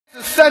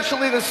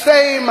essentially the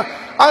same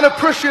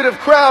unappreciative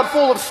crowd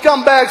full of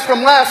scumbags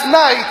from last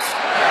night.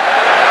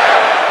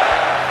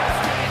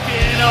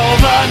 Taking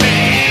over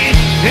me,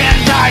 and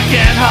I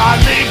can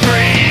hardly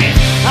breathe.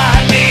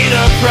 I need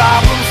a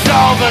problem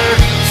solver,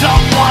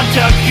 someone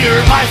to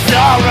cure my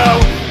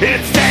sorrow.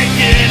 It's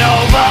taking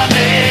over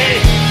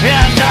me,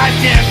 and I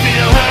can't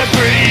feel her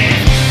breathe.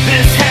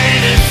 This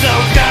hate is so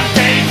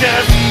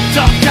contagious,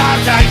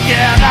 sometimes I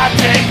cannot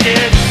take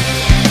it.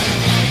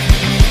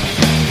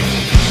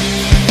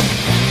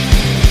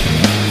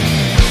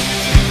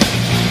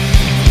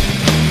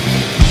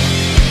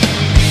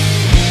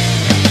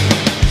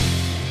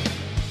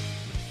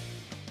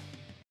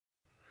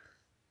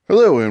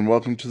 Hello and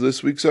welcome to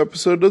this week's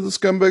episode of the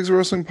Scumbags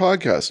Wrestling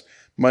Podcast.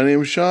 My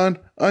name is Sean.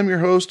 I'm your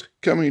host,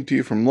 coming to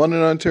you from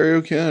London,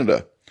 Ontario,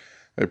 Canada.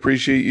 I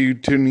appreciate you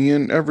tuning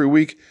in every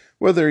week,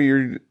 whether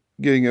you're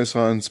getting us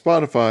on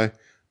Spotify,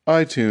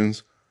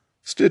 iTunes,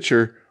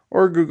 Stitcher,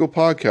 or Google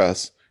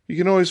Podcasts. You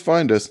can always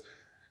find us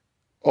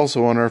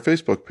also on our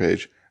Facebook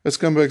page at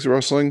Scumbags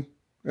Wrestling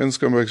and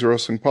Scumbags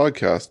Wrestling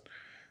Podcast.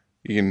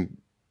 You can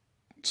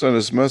send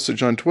us a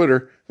message on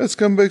Twitter at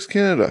Scumbags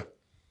Canada.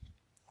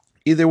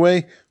 Either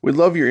way, we'd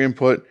love your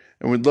input,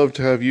 and we'd love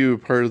to have you a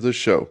part of this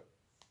show.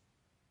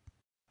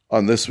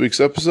 On this week's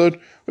episode,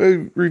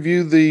 we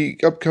review the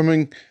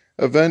upcoming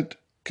event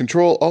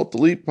Ctrl Alt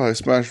Delete by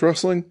Smash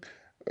Wrestling,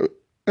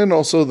 and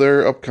also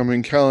their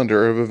upcoming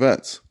calendar of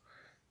events.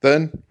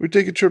 Then, we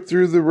take a trip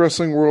through the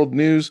wrestling world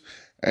news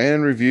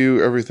and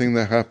review everything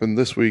that happened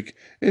this week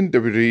in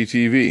WWE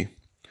TV.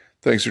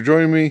 Thanks for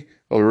joining me.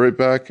 I'll be right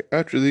back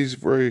after these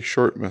very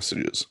short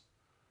messages.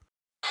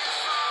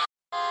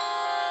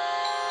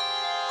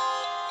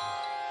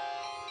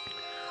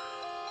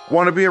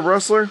 Want to be a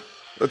wrestler?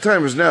 The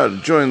time is now to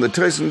join the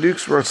Tyson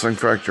Dukes Wrestling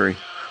Factory.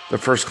 The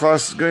first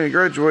class is going to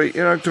graduate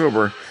in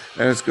October,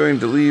 and it's going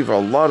to leave a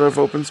lot of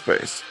open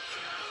space.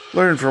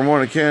 Learn from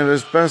one of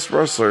Canada's best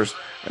wrestlers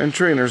and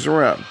trainers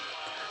around.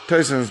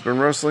 Tyson has been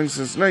wrestling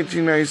since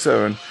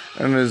 1997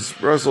 and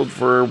has wrestled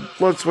for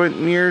Blood, Sweat,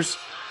 and Years,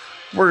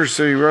 Border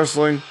City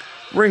Wrestling,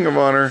 Ring of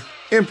Honor,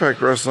 Impact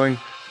Wrestling,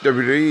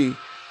 WWE,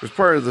 was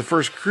part of the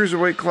first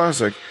Cruiserweight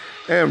Classic,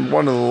 and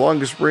one of the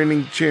longest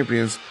reigning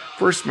champions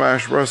for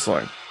Smash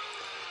Wrestling.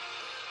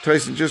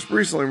 Tyson just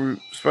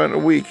recently spent a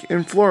week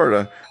in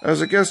Florida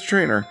as a guest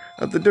trainer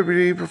at the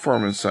WWE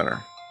Performance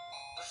Center.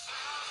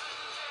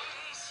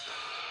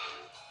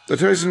 The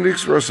Tyson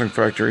Dukes Wrestling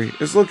Factory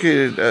is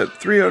located at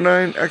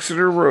 309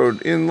 Exeter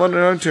Road in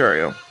London,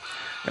 Ontario,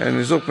 and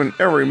is open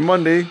every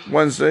Monday,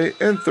 Wednesday,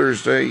 and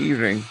Thursday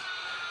evening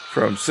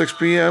from 6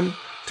 p.m.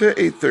 to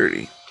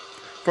 8:30.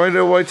 Find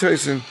out why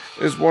Tyson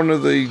is one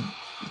of the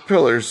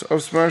pillars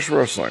of Smash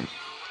Wrestling.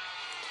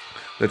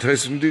 The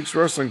Tyson Dukes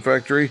Wrestling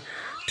Factory,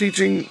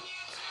 teaching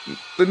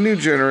the new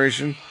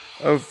generation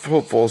of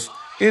hopefuls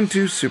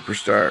into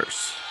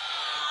superstars.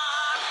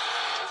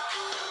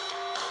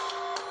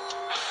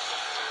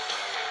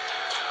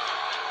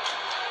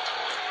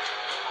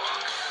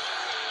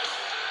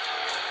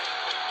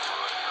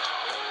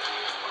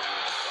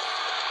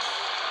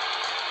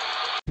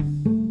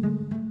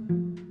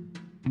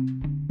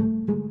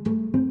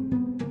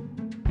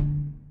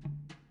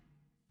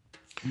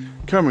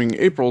 Coming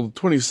April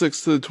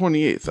 26th to the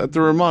 28th at the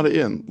Ramada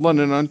Inn,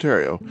 London,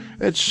 Ontario,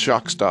 it's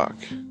Shockstock.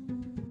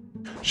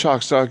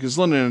 Shockstock is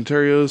London,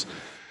 Ontario's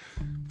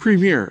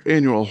premier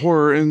annual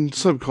horror and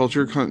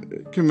subculture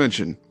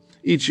convention.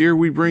 Each year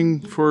we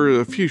bring, for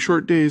a few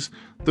short days,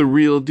 the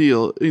real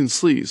deal in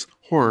sleaze,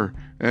 horror,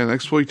 and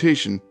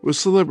exploitation with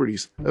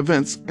celebrities,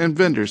 events, and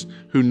vendors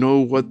who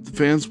know what the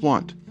fans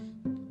want.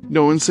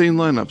 No insane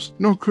lineups,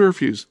 no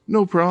curfews,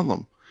 no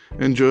problem.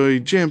 Enjoy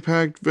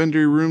jam-packed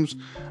vendor rooms,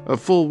 a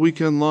full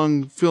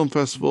weekend-long film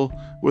festival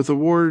with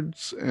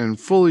awards, and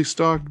fully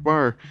stocked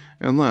bar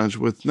and lounge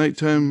with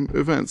nighttime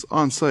events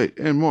on site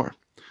and more.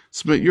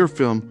 Submit your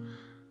film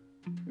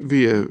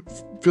via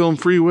Film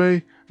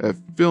Freeway at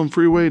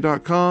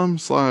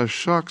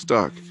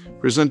filmfreeway.com/shockstock.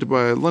 Presented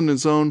by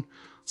London's own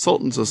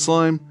Sultans of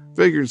Slime,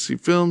 Vagrancy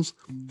Films,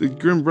 the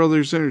Grimm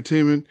Brothers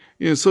Entertainment,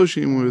 in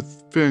association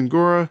with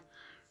Fangora,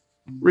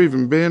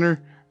 Raven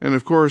Banner, and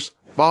of course,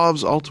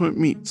 Bob's Ultimate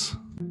Meats.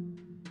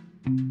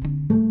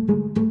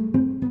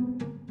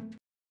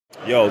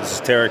 Yo, this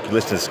is Tarek. You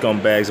listen to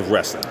Scumbags of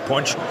Wrestling.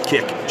 Punch,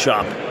 kick,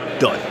 chop,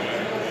 done.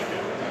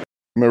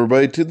 Welcome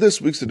everybody to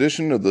this week's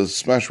edition of the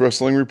Smash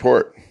Wrestling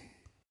Report.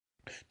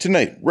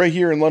 Tonight, right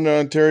here in London,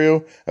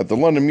 Ontario, at the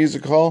London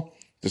Music Hall,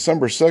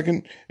 December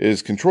 2nd,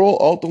 is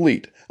Ctrl Alt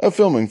Delete, a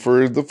filming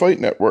for the Fight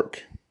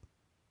Network.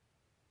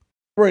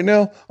 Right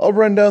now, I'll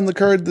run down the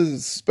card that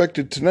is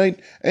expected tonight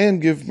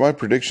and give my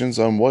predictions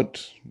on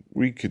what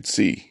we could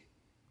see.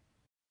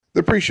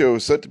 The pre-show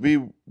is set to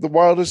be the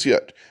wildest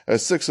yet,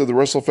 as 6 of the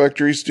Wrestle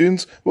Factory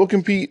students will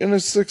compete in a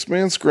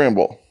 6-man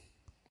scramble.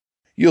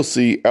 You'll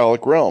see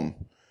Alec Realm,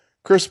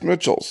 Chris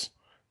Mitchells,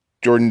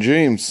 Jordan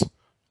James,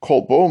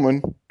 Colt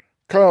Bowman,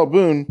 Kyle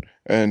Boone,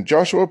 and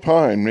Joshua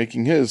Pine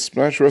making his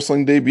Smash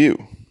Wrestling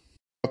debut.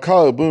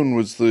 Kyle Boone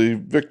was the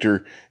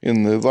victor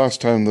in the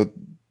last time the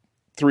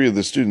three of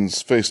the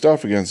students faced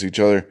off against each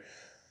other,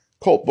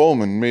 Colt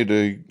Bowman made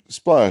a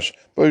splash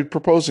by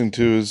proposing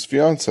to his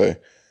fiancée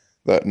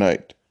that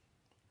night.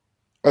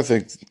 I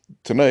think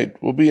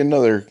tonight will be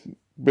another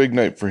big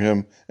night for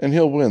him, and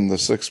he'll win the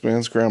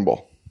six-man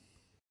scramble.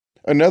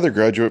 Another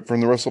graduate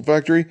from the Wrestle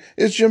Factory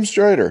is Jim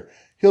Strider.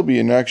 He'll be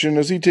in action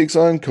as he takes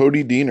on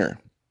Cody Deaner.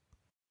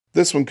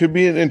 This one could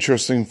be an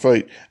interesting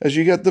fight, as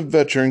you got the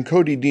veteran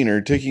Cody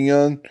Deaner taking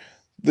on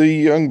the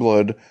young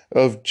blood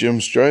of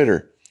Jim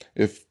Strider.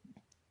 If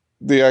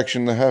the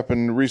action that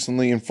happened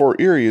recently in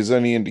Fort Erie is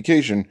any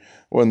indication,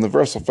 when the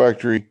Wrestle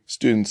Factory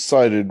students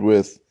sided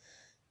with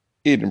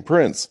Aiden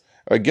Prince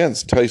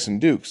against Tyson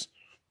Dukes,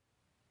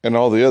 and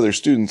all the other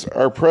students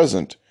are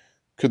present,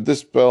 could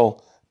this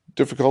spell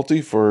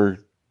difficulty for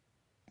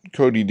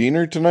Cody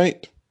Deaner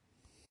tonight?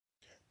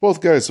 Both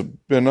guys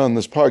have been on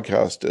this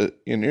podcast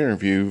in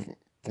interview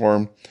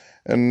form,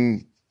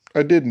 and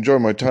I did enjoy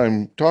my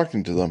time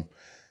talking to them.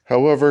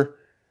 However,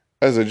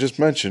 as I just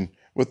mentioned,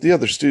 with the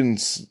other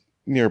students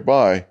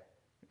nearby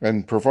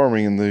and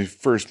performing in the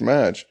first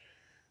match,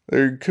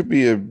 there could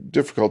be a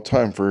difficult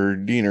time for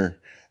Deaner,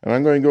 and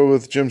I'm going to go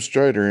with Jim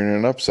Strider in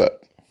an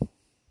upset.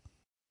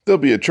 There'll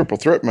be a triple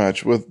threat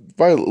match with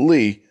Violet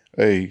Lee,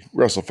 a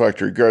Wrestle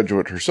Factory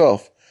graduate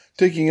herself,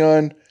 taking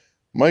on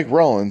Mike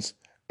Rollins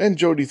and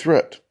Jody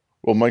Threat.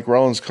 Will Mike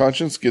Rollins'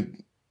 conscience get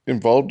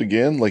involved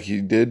again like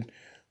he did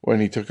when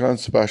he took on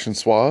Sebastian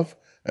Suave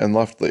and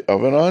left the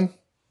oven on?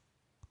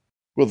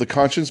 Will the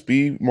conscience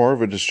be more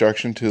of a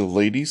distraction to the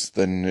ladies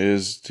than it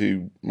is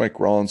to Mike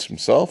Rollins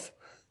himself?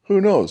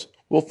 Who knows?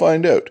 We'll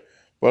find out.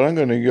 But I'm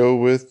going to go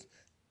with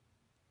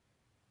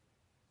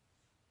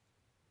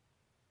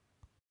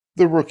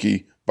the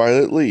rookie,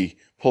 Violet Lee,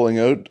 pulling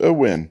out a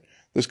win.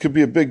 This could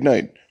be a big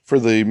night for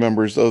the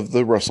members of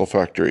the Wrestle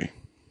Factory.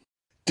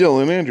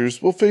 Dylan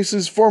Andrews will face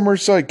his former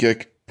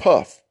sidekick,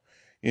 Puff,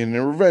 in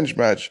a revenge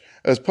match,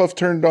 as Puff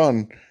turned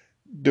on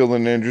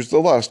Dylan Andrews the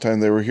last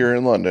time they were here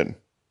in London.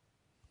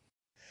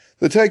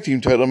 The tag team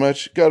title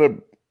match got a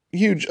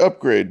huge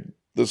upgrade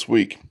this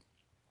week,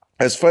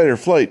 as Fight or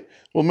Flight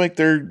will make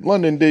their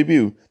London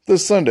debut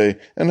this Sunday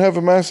and have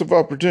a massive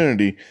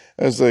opportunity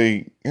as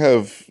they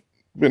have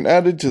been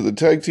added to the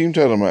tag team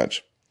title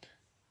match.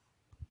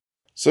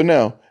 So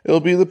now it'll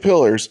be the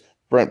Pillars,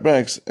 Brent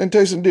Banks and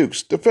Tyson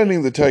Dukes,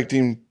 defending the tag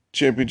team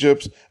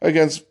championships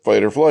against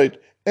Fight or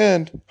Flight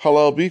and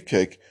Halal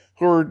Beefcake,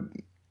 who are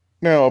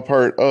now a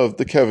part of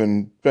the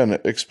Kevin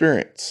Bennett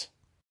experience.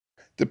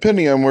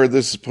 Depending on where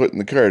this is put in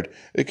the card,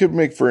 it could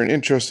make for an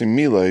interesting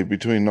melee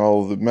between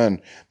all of the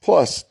men,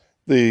 plus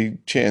the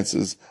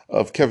chances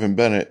of Kevin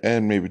Bennett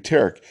and maybe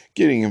Tarek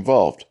getting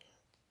involved.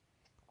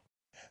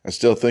 I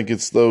still think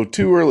it's, though,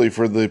 too early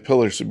for the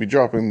Pillars to be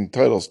dropping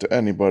titles to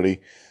anybody,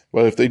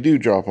 but if they do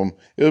drop them,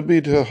 it would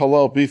be to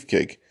Halal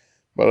Beefcake,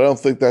 but I don't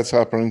think that's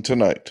happening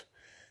tonight,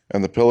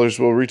 and the Pillars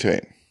will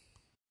retain.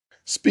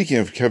 Speaking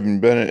of Kevin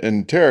Bennett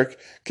and Tarek,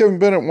 Kevin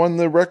Bennett won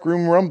the Rec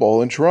Room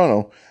Rumble in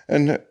Toronto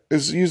and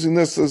is using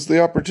this as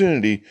the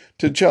opportunity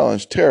to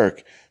challenge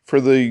Tarek for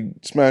the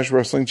Smash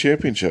Wrestling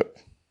Championship.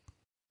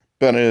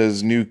 Bennett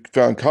has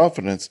newfound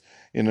confidence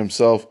in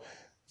himself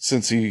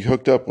since he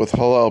hooked up with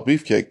Halal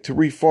Beefcake to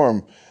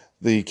reform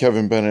the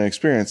Kevin Bennett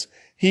experience.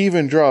 He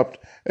even dropped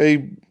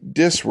a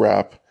diss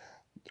rap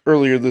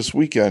earlier this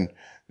weekend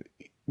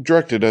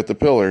directed at the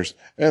Pillars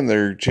and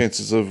their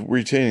chances of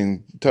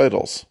retaining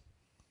titles.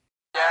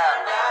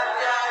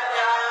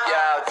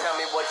 Yo, tell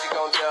me what you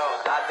gon' do.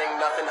 I think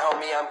nothing,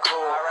 homie, I'm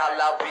cool. I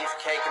love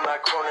beefcake in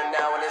my corner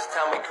now, and it's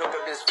time we cook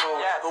up this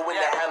food. Who in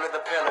the hell are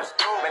the Pillars?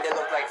 Man, they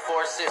look like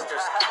four sisters.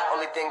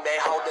 Only thing they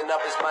holding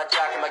up is my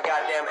jock and my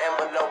goddamn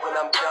envelope, and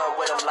I'm done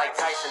with them like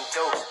Tyson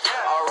Dukes.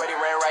 Already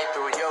ran right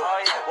through you.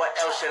 What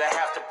else should I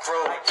have to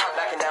prove?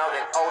 Knocking out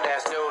an old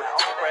ass dude.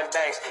 Brent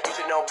Banks, you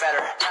should know better.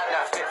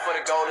 Not fit for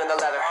the gold and the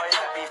leather.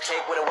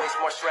 Beefcake with a waist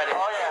more shredded.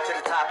 To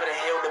the top of the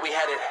hill that we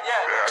headed.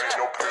 There ain't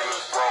no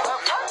Pillars, bro.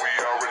 We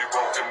already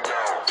broke them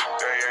down.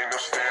 They ain't no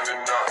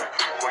standing up.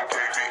 When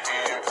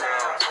KBE in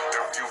town.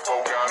 If you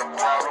folk got a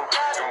problem,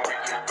 then we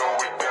can throw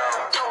it down.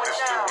 This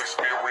new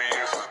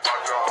experience is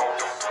about to hold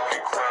the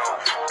fucking crown.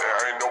 There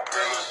ain't no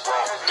Pillars, bro.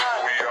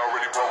 We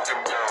already broke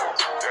them down.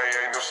 They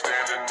ain't no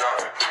standing up.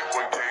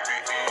 When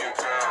KBE in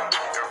town.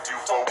 If you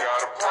folk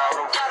got a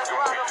problem, then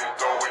we can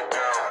throw it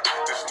down.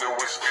 This new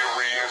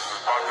experience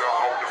is about to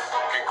hold the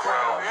fucking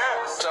crown.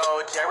 So,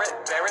 Jarrett,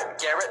 Barrett,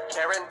 Garrett,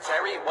 Karen,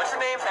 Terry, what's your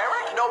name?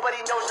 Eric? Nobody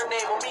knows your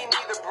name, well me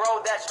neither, bro.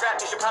 That strap,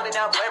 you should probably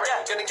now wear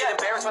it. Gonna get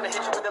embarrassed when I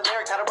hit you with the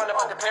lyric. Gotta run up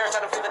on the Paris, I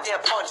don't feel the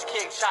damn punch,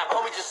 kick, chop.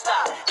 Homie, just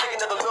stop. Take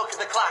another look at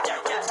the clock.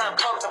 When the time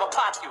comes, I'ma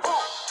pop you.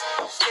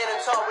 Standing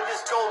tall with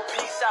this gold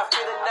piece, I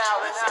feel it now.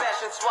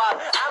 Sebastian Suave,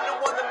 I'm the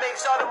one that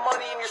makes all the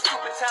money in your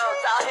stupid towns.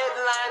 I'll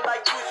headline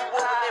like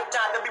usual, and if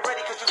not, they'll be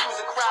ready cause you lose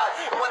a crowd.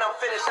 And when I'm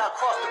finished, I'll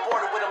cross the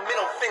border with a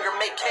middle finger,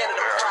 make Canada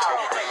There ain't proud.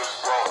 no Pillars,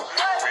 bro.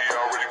 We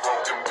already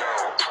broke them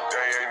down.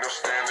 They ain't no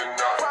standing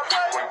up.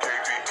 When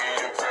KBE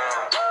in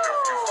town. If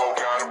you folk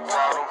got a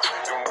problem,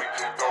 then we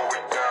can throw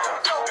it down.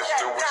 This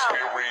new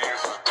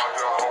experience is about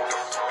to hold the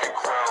fucking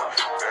crown.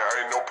 There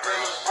ain't no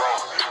Pillars, bro.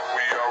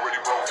 We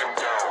already broke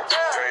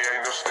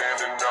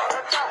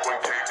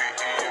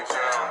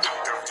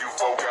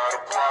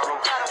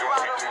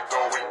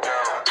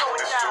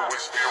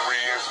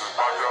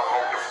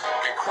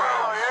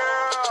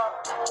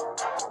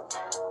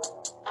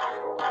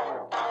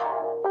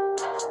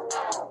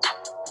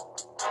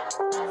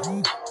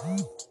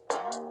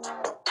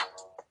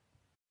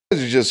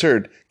just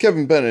heard,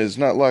 Kevin Bennett is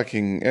not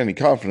lacking any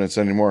confidence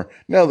anymore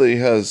now that he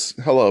has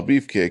Halal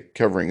Beefcake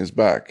covering his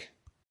back.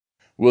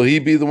 Will he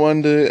be the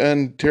one to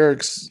end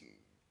Tarek's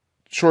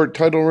short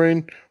title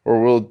reign,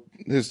 or will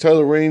his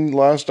title reign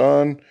last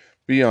on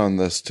beyond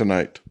this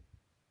tonight?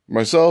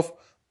 Myself,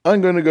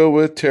 I'm going to go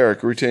with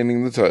Tarek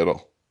retaining the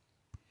title.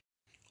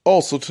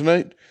 Also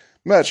tonight,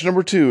 match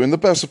number 2 in the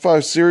Best of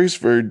 5 series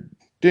for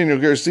Daniel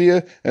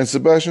Garcia and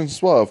Sebastian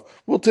Suave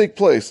will take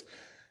place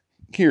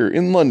here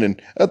in London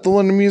at the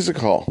London Music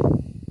Hall.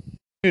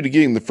 Due to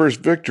getting the first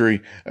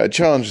victory at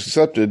Challenge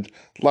Accepted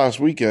last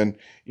weekend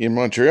in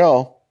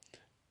Montreal,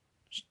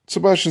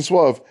 Sebastian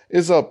Suave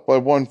is up by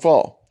 1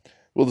 fall.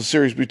 Will the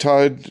series be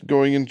tied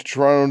going into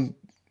Toronto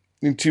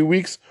in 2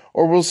 weeks,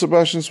 or will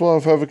Sebastian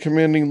Suave have a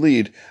commanding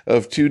lead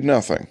of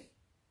 2-0?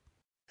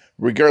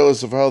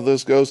 Regardless of how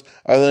this goes,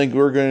 I think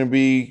we're going to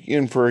be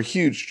in for a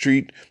huge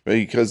treat,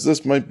 because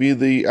this might be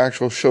the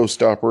actual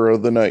showstopper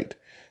of the night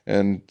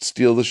and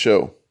steal the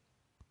show.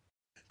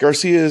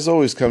 Garcia has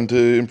always come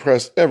to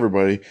impress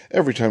everybody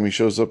every time he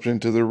shows up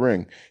into the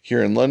ring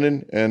here in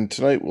London, and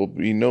tonight will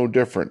be no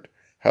different.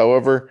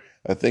 However,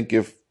 I think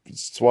if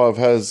Suave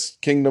has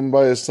Kingdom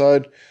by his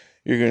side,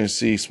 you're going to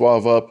see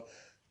Suave up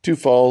 2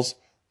 falls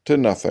to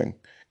nothing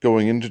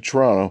going into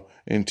Toronto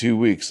in 2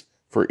 weeks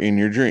for In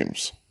Your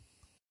Dreams.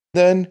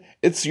 Then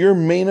it's your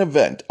main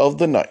event of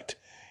the night.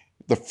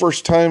 The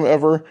first time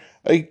ever,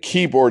 a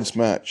keyboards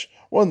match.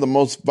 One of the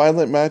most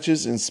violent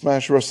matches in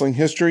Smash Wrestling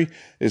history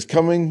is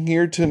coming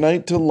here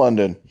tonight to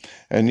London.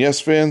 And yes,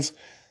 fans,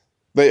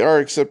 they are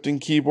accepting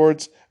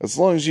keyboards. As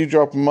long as you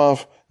drop them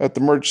off at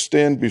the merch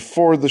stand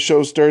before the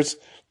show starts,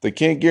 they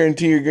can't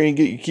guarantee you're going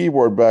to get your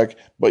keyboard back,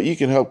 but you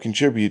can help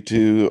contribute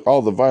to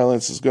all the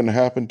violence that's going to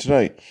happen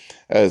tonight,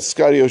 as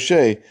Scotty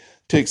O'Shea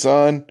takes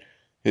on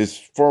his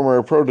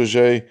former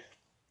protege,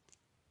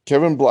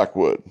 Kevin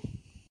Blackwood.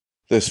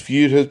 This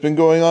feud has been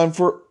going on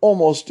for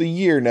almost a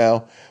year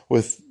now,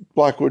 with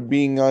Blackwood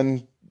being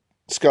on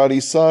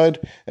Scotty's side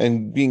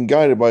and being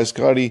guided by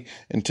Scotty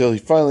until he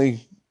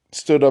finally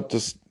stood up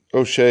to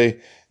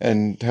O'Shea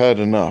and had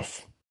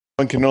enough.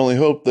 One can only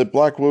hope that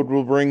Blackwood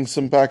will bring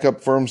some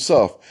backup for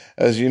himself,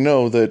 as you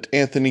know that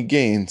Anthony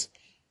Gaines,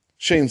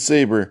 Shane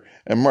Saber,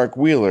 and Mark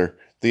Wheeler,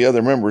 the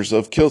other members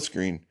of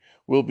Killscreen,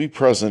 will be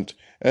present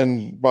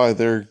and by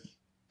their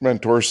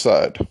mentor's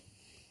side.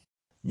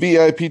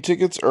 VIP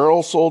tickets are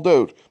all sold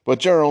out, but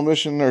general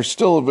admission are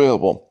still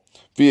available.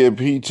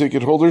 VIP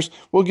ticket holders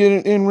will get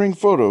an in-ring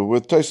photo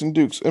with Tyson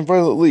Dukes and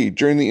Violet Lee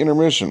during the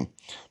intermission.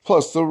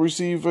 Plus, they'll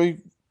receive a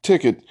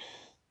ticket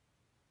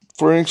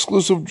for an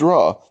exclusive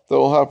draw that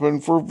will happen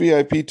for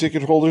VIP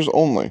ticket holders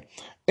only.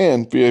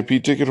 And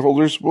VIP ticket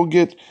holders will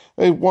get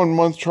a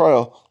 1-month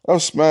trial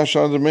of Smash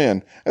On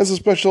Demand as a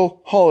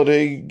special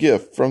holiday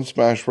gift from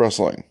Smash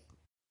Wrestling.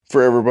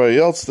 For everybody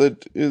else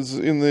that is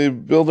in the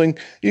building,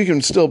 you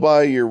can still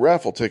buy your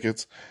raffle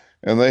tickets,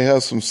 and they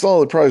have some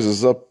solid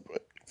prizes up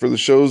for the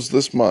shows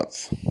this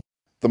month.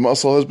 The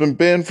muscle has been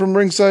banned from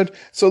ringside,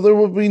 so there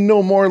will be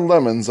no more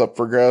lemons up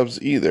for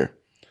grabs either.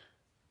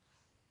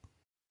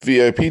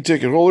 VIP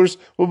ticket holders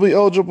will be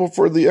eligible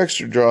for the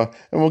extra draw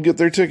and will get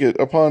their ticket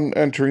upon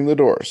entering the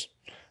doors.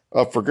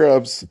 Up for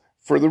grabs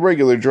for the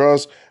regular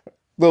draws,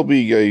 there'll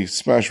be a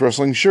Smash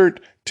Wrestling shirt,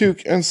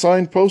 toque, and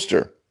signed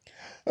poster.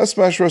 A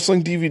Smash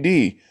Wrestling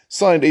DVD,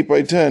 signed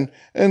 8x10,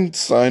 and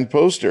signed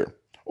poster.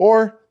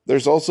 Or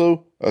there's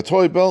also a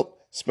toy belt,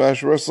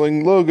 Smash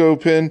Wrestling logo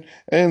pin,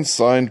 and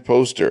signed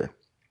poster.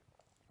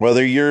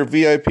 Whether you're a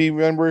VIP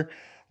member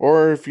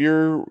or if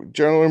you're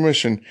general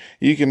admission,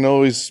 you can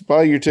always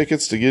buy your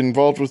tickets to get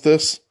involved with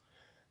this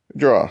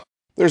draw.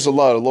 There's a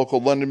lot of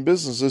local London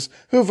businesses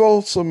who have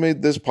also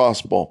made this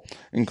possible,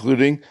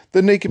 including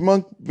the Naked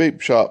Monk Vape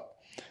Shop,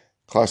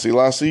 Classy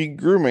Lassie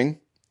Grooming,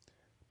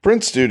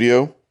 Print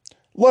Studio,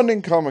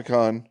 London Comic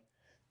Con,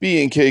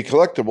 B&K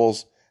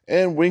Collectibles,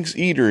 and Winks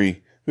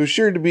Eatery, who's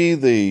sure to be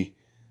the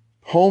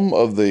home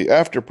of the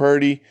after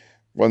party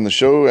when the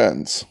show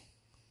ends.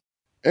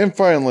 And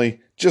finally,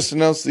 just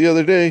announced the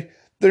other day,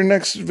 their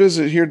next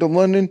visit here to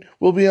London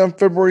will be on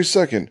February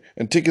 2nd,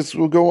 and tickets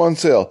will go on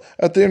sale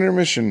at the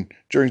intermission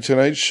during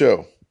tonight's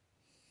show.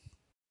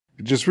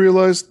 I just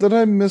realized that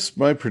I missed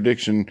my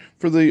prediction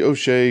for the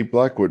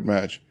O'Shea-Blackwood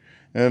match,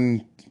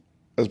 and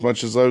as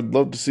much as I would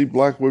love to see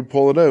Blackwood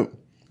pull it out,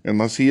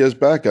 unless he has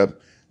backup,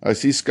 I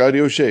see Scotty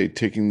O'Shea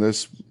taking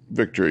this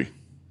victory.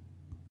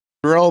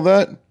 For all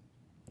that,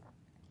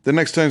 the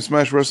next time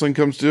Smash Wrestling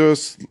comes to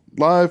us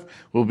live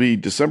will be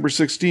December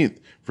 16th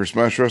for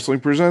Smash Wrestling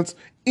Presents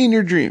In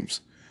Your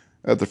Dreams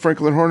at the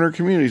Franklin Horner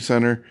Community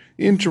Center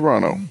in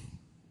Toronto.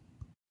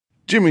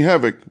 Jimmy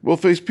Havoc will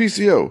face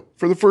PCO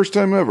for the first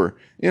time ever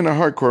in a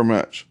hardcore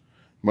match.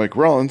 Mike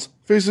Rollins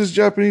faces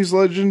Japanese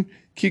legend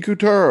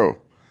Kikutaro,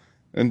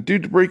 and due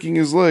to breaking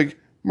his leg,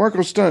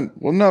 Marco Stunt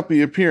will not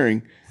be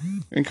appearing,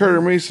 and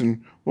Carter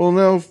Mason will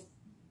now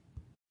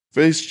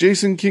face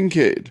Jason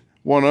Kincaid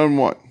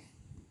one-on-one.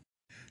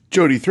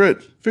 Jody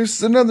Threat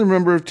faces another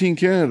member of Team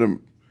Canada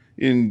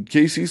in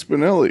Casey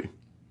Spinelli.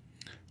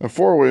 A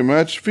 4-way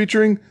match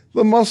featuring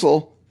The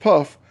Muscle,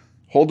 Puff,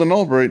 Holden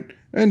Albright,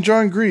 and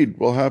John Greed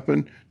will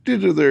happen due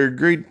to their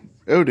great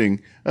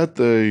outing at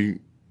the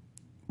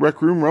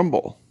Rec Room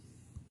Rumble.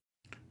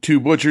 Two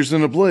Butchers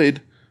and a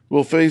Blade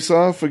will face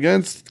off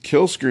against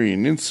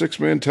Killscreen in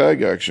 6-man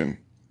tag action.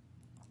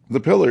 The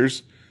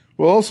Pillars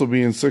will also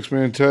be in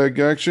 6-man tag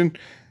action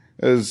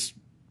as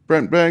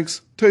Brent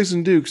Banks,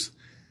 Tyson Dukes,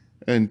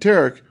 and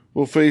Tarek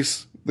will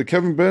face the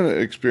Kevin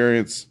Bennett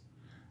experience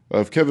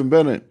of Kevin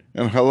Bennett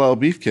and Halal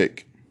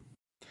Beefcake.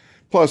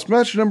 Plus,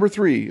 match number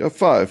 3 of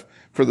 5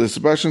 for the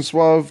Sebastian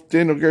Suave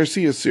Daniel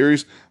Garcia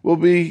series will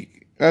be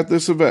at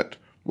this event.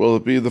 Will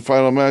it be the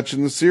final match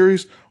in the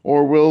series,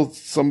 or will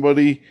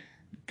somebody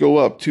go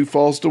up 2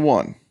 falls to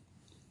 1?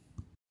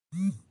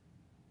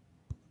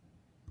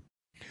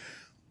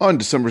 On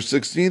December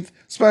 16th,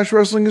 Smash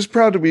Wrestling is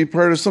proud to be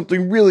part of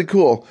something really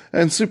cool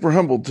and super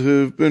humbled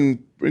to have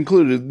been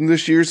included in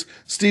this year's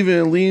Stephen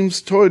and Liam's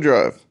Toy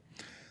Drive.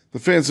 The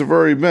fans have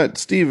already met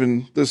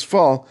Stephen this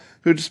fall,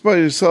 who despite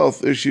his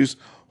health issues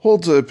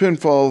holds a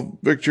pinfall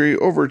victory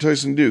over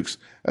Tyson Dukes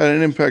at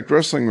an Impact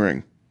Wrestling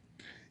ring.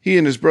 He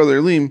and his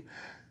brother Liam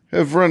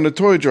have run a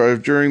toy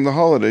drive during the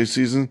holiday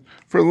season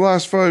for the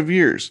last 5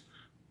 years,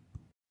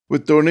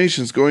 with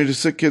donations going to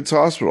Sick Kids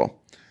Hospital.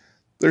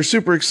 They're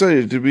super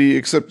excited to be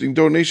accepting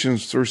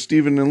donations for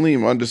Stephen and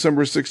Liam on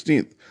December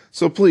 16th,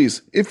 so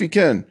please, if you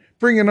can,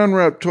 bring an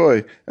unwrapped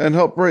toy and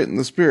help brighten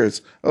the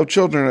spirits of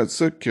children at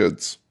Sick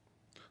Kids.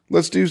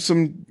 Let's do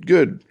some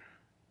good.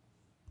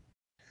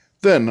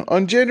 Then,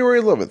 on January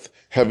 11th,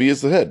 Heavy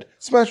as the Head,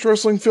 Smash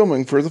Wrestling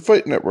filming for the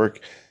Fight Network,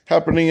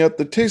 happening at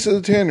the Taste of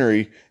the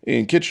Tannery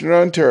in Kitchener,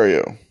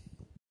 Ontario.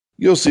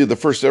 You'll see the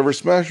first ever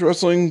Smash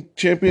Wrestling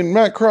champion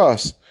Matt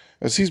Cross,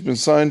 as he's been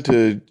signed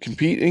to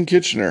compete in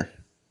Kitchener.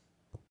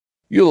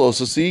 You'll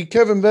also see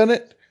Kevin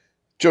Bennett,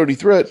 Jody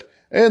Threat,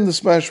 and the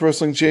Smash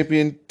Wrestling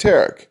champion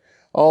Tarek.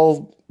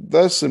 All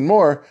this and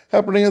more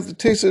happening at the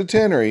Taste of the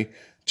Tannery,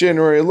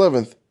 January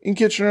 11th in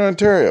Kitchener,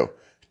 Ontario.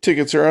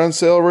 Tickets are on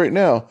sale right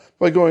now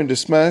by going to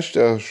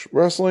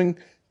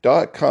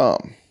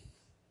smash-wrestling.com.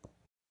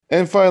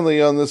 And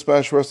finally, on the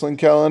Smash Wrestling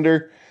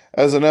calendar,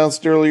 as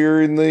announced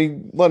earlier in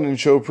the London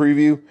show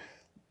preview,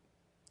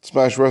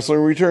 Smash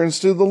Wrestling returns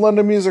to the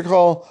London Music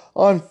Hall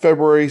on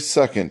February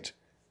 2nd.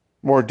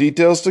 More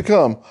details to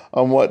come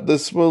on what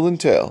this will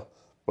entail.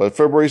 But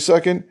February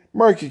 2nd,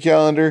 mark your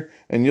calendar,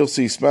 and you'll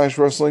see Smash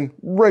Wrestling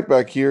right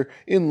back here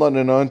in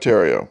London,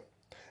 Ontario.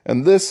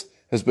 And this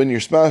has been your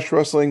Smash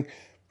Wrestling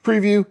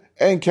preview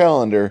and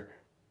calendar.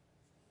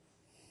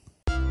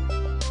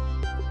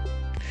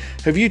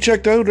 Have you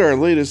checked out our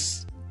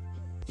latest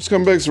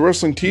Scumbags of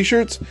Wrestling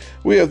t-shirts?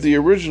 We have the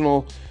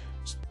original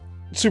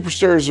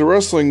Superstars of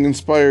Wrestling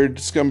inspired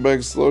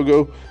Scumbags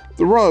logo,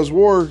 the Raw is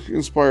War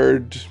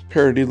inspired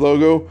parody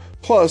logo,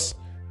 plus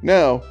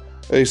now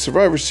a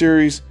Survivor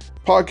Series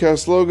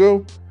podcast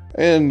logo,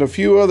 and a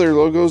few other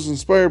logos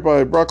inspired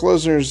by Brock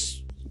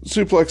Lesnar's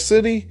Suplex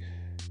City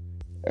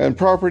and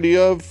property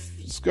of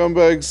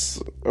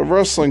Scumbags of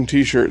Wrestling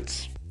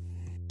t-shirts.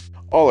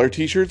 All our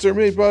t-shirts are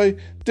made by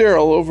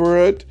Daryl over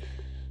at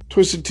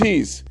Twisted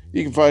Tees.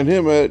 You can find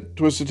him at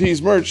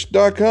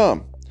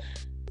twistedteesmerch.com.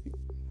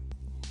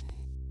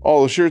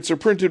 All the shirts are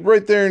printed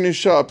right there in his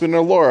shop in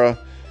Elora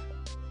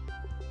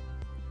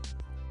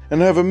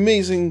and have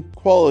amazing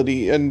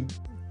quality and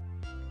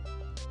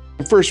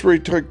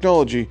first-rate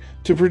technology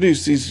to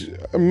produce these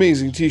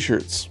amazing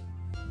t-shirts.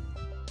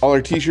 All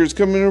our t-shirts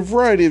come in a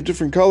variety of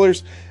different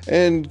colors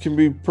and can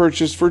be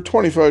purchased for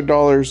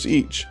 $25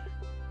 each.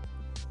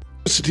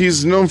 Twisted Tees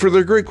is known for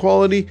their great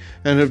quality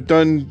and have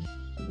done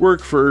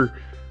work for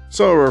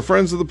some of our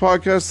friends of the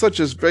podcast,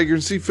 such as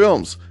Vagrancy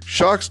Films,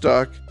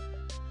 Shockstock,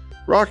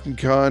 Rockin'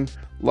 Con,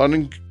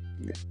 London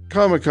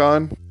Comic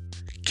Con,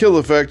 Kill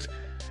Effect,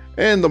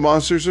 and the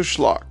Monsters of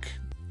Schlock.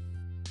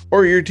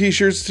 Order your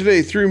t-shirts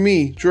today through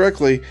me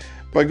directly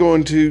by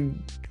going to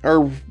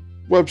our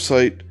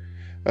website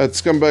at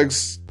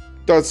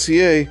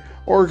scumbags.ca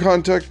or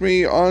contact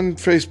me on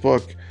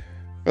Facebook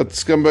at the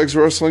Scumbags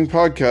Wrestling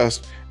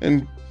Podcast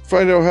and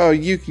find out how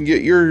you can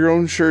get your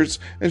own shirts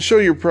and show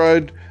your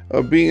pride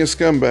of being a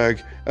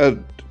scumbag at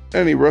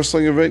any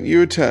wrestling event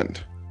you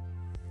attend.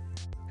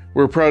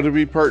 We're proud to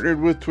be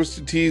partnered with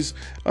Twisted Tees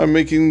on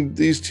making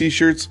these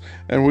t-shirts,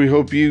 and we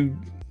hope you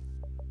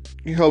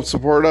help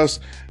support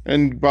us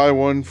and buy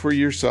one for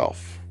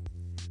yourself.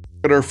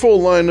 Get our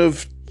full line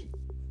of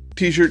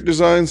t-shirt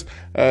designs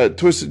at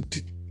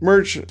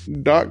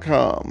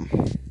twistedmerch.com.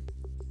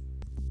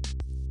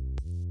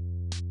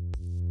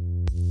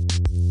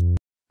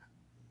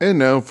 And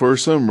now for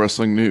some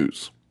wrestling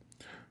news.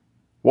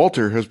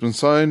 Walter has been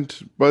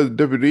signed by the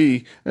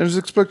WWE and is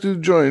expected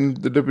to join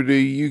the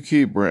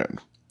WWE UK brand.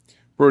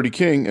 Brody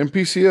King and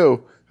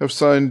PCO have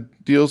signed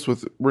deals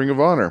with Ring of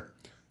Honor.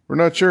 We're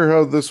not sure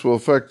how this will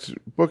affect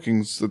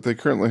bookings that they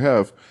currently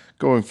have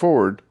going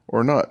forward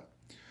or not.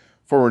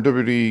 Former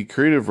WWE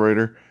creative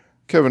writer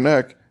Kevin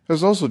Eck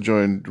has also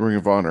joined Ring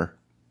of Honor.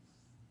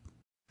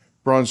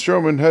 Braun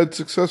Strowman had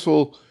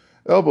successful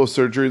elbow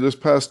surgery this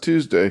past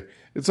Tuesday.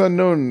 It's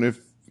unknown if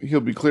he'll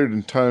be cleared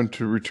in time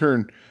to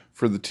return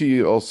for the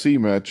TLC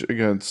match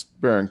against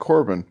Baron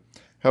Corbin.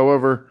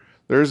 However,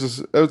 there is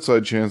an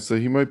outside chance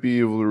that he might be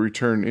able to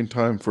return in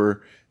time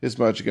for his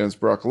match against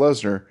Brock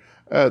Lesnar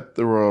at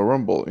the Royal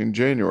Rumble in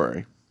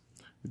January.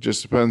 It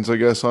just depends, I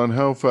guess, on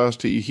how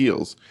fast he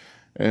heals,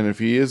 and if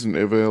he isn't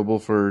available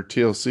for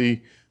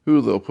TLC,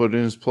 who they'll put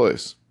in his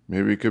place.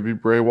 Maybe it could be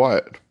Bray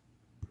Wyatt.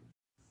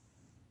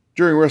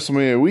 During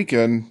WrestleMania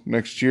weekend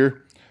next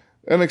year,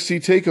 NXT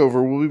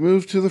TakeOver will be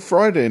moved to the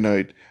Friday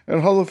night,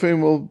 and Hall of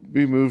Fame will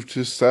be moved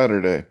to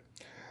Saturday.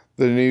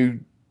 The New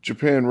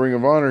Japan Ring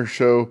of Honor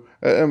show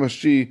at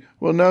MSG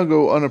will now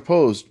go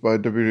unopposed by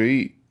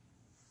WWE.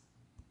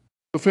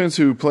 The fans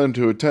who plan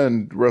to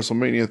attend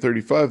WrestleMania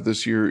 35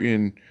 this year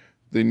in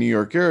the New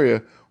York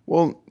area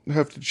will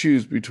have to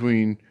choose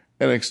between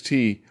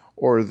NXT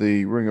or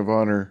the Ring of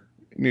Honor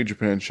New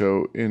Japan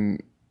show in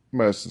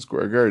Madison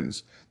Square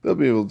Gardens. They'll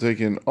be able to take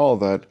in all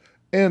that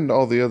and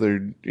all the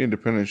other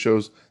independent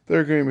shows that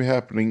are going to be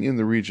happening in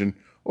the region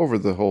over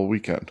the whole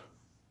weekend.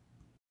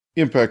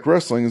 Impact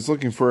Wrestling is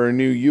looking for a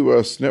new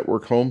U.S.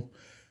 network home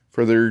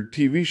for their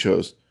TV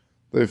shows.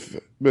 They've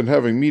been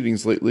having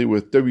meetings lately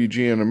with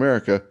WGN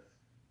America,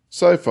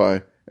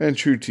 Sci-Fi, and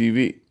True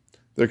TV.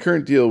 Their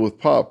current deal with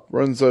Pop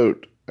runs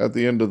out at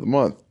the end of the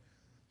month.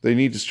 They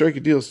need to strike a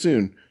deal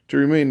soon to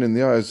remain in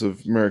the eyes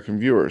of American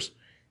viewers.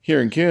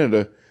 Here in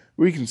Canada,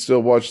 we can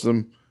still watch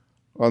them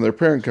on their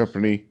parent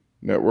company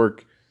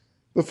network,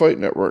 the Fight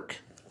Network.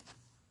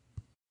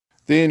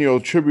 The annual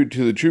Tribute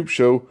to the Troops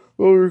show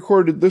will be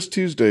recorded this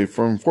Tuesday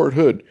from Fort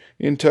Hood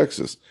in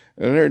Texas,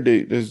 and an air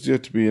date is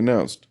yet to be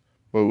announced,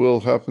 but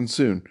will happen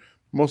soon,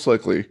 most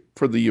likely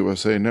for the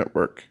USA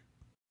Network.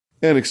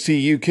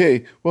 NXT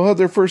UK will have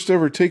their first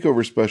ever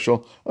takeover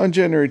special on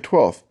January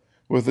 12th,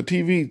 with a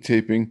TV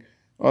taping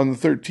on the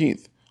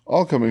 13th,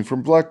 all coming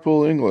from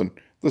Blackpool, England,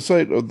 the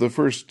site of the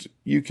first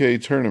UK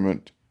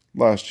tournament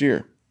last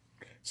year.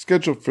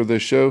 Scheduled for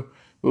this show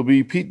will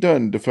be Pete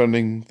Dunne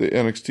defending the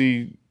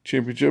NXT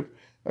Championship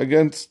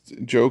against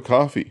Joe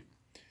Coffey.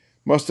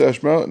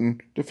 Mustache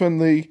Mountain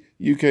defend the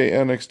UK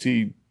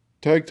NXT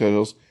tag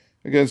titles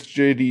against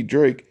JD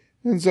Drake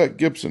and Zach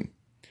Gibson.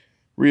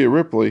 Rhea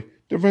Ripley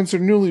defends her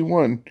newly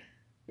won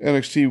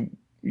NXT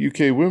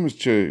UK Women's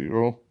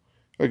title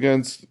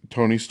against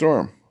Toni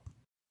Storm.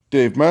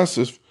 Dave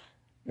Mastiff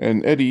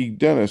and Eddie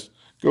Dennis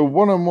go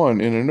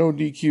one-on-one in a no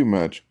DQ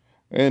match,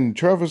 and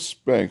Travis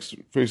Banks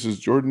faces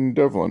Jordan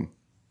Devlin,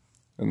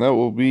 and that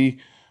will be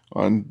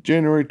on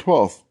January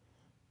 12th,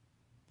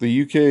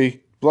 the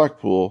UK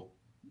Blackpool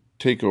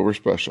Takeover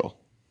Special.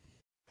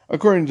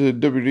 According to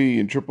WWE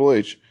and Triple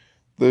H,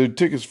 the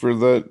tickets for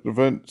that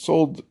event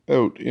sold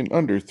out in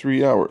under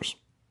 3 hours.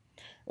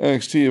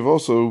 NXT have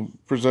also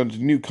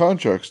presented new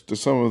contracts to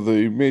some of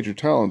the major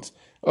talents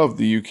of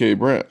the UK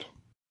brand.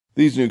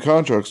 These new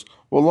contracts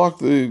will lock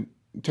the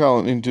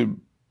talent into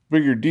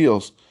bigger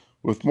deals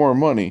with more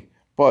money,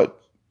 but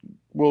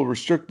will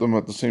restrict them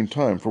at the same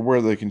time for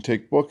where they can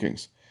take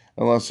bookings.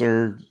 Unless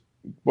they're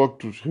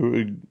booked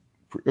to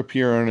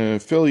appear on an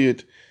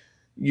affiliate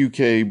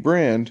UK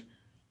brand,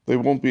 they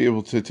won't be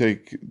able to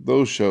take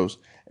those shows.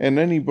 And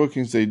any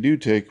bookings they do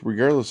take,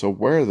 regardless of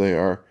where they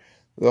are,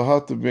 they'll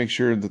have to make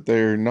sure that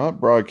they're not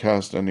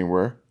broadcast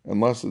anywhere,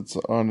 unless it's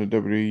on a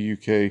WWE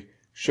UK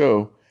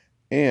show,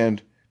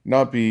 and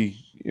not be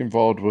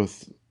involved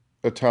with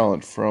a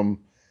talent from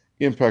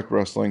Impact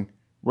Wrestling,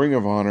 Ring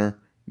of Honor,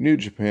 New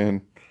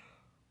Japan,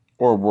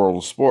 or World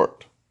of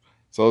Sport.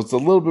 So it's a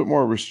little bit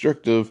more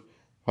restrictive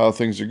how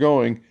things are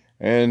going,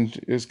 and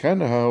is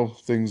kind of how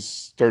things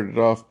started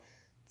off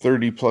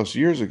 30 plus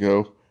years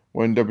ago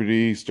when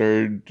WWE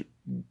started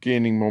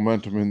gaining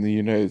momentum in the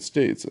United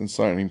States and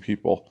signing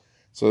people.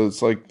 So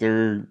it's like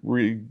they're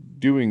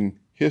redoing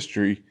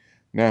history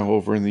now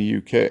over in the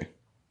UK.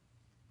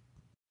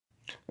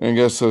 And I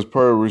guess as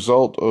part of a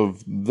result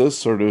of this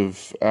sort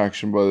of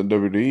action by the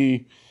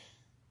WWE,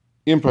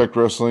 Impact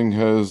Wrestling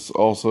has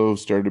also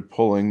started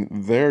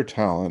pulling their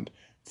talent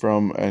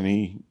from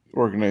any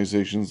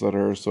organizations that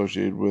are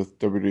associated with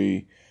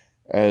WWE,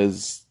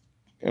 as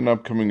an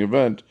upcoming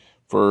event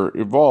for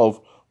Evolve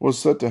was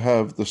set to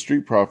have the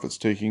Street Profits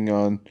taking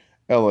on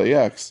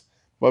LAX,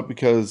 but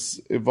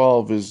because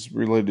Evolve is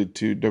related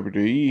to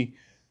WWE,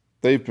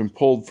 they've been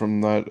pulled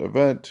from that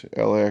event.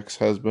 LAX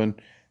has been,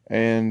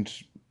 and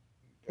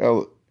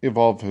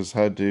Evolve has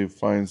had to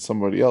find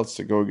somebody else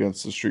to go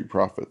against the Street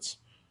Profits.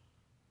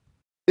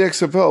 The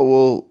XFL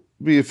will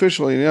be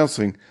officially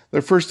announcing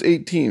their first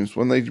 8 teams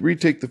when they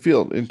retake the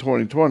field in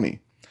 2020.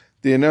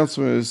 The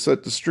announcement is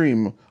set to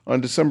stream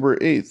on December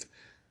 8th.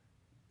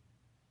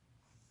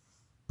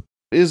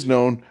 What is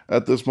known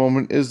at this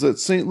moment is that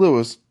St.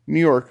 Louis, New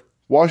York,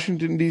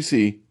 Washington,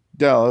 D.C.,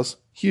 Dallas,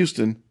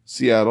 Houston,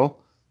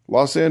 Seattle,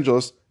 Los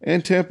Angeles,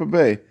 and Tampa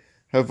Bay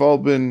have all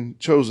been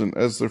chosen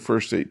as their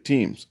first 8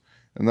 teams,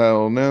 and that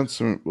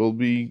announcement will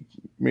be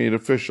made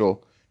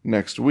official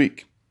next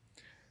week.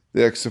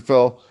 The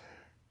XFL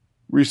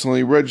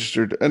recently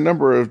registered a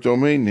number of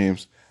domain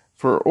names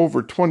for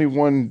over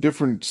 21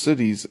 different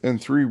cities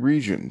and 3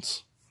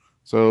 regions.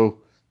 So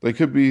they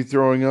could be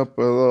throwing up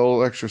a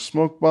little extra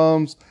smoke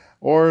bombs,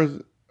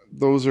 or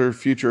those are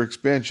future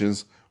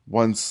expansions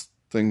once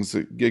things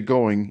that get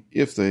going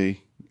if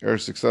they are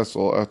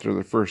successful after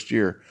their first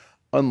year,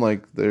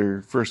 unlike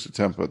their first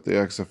attempt at the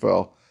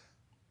XFL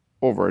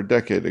over a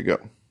decade ago.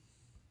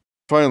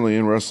 Finally,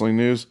 in wrestling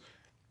news,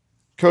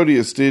 Cody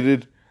has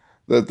stated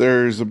that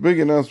there's a big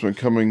announcement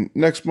coming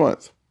next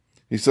month.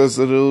 He says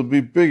that it'll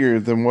be bigger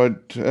than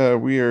what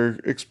we are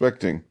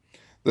expecting.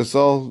 This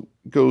all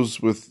goes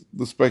with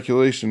the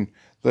speculation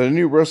that a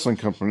new wrestling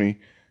company,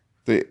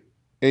 the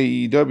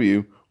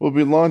AEW, will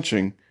be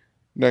launching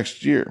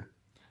next year.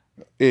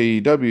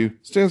 AEW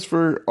stands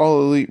for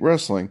All Elite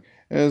Wrestling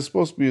and is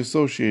supposed to be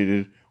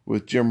associated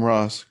with Jim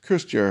Ross,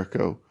 Chris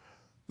Jericho,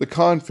 the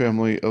Khan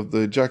family of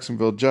the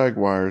Jacksonville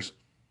Jaguars,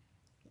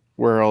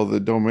 where all the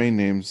domain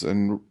names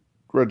and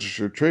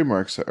registered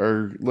trademarks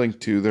are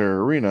linked to their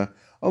arena,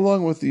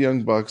 along with the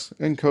Young Bucks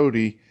and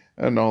Cody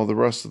and all the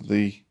rest of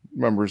the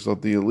members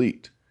of the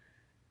Elite.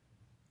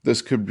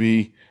 This could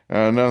be an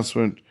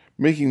announcement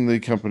making the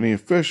company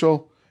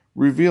official,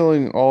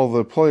 revealing all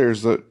the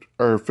players that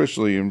are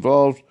officially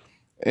involved,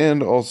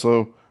 and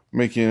also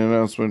making an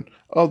announcement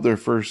of their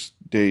first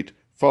date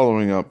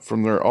following up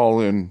from their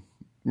All-In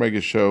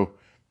mega show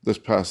this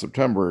past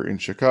September in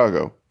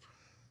Chicago.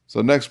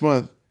 So next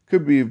month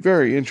could be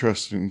very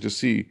interesting to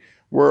see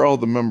where all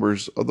the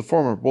members of the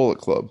former Bullet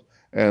Club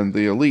and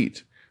the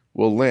Elite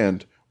will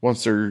land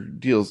once their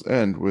deals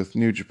end with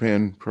New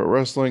Japan Pro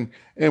Wrestling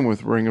and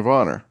with Ring of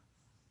Honor.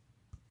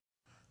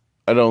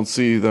 I don't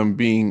see them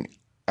being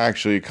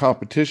actually a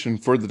competition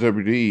for the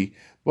WWE,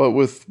 but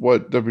with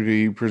what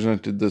WWE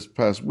presented this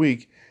past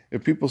week,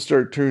 if people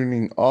start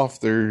turning off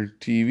their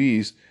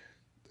TVs,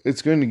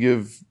 it's going to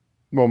give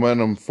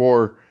momentum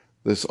for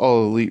this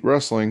All Elite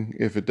Wrestling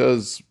if it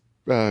does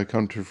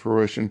come to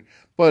fruition,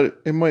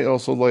 but it might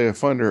also lay a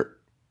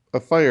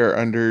fire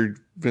under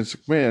Vince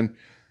McMahon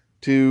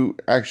to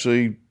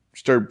actually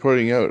start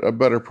putting out a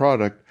better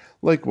product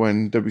like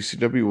when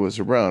WCW was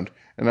around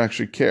and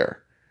actually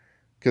care.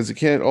 Because it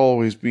can't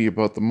always be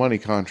about the money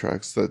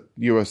contracts that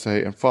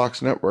USA and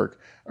Fox Network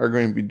are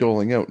going to be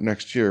doling out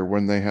next year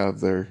when they have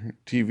their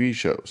TV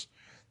shows.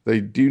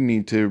 They do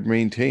need to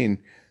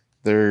maintain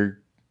their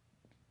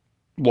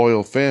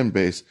loyal fan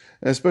base,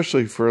 and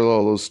especially for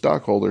all those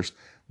stockholders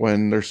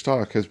when their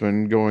stock has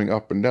been going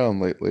up and down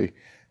lately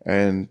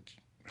and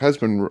has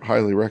been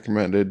highly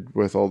recommended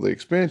with all the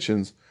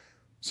expansions,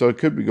 so it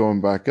could be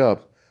going back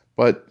up.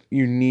 But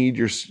you need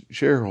your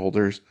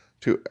shareholders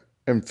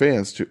and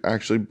fans to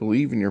actually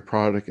believe in your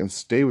product and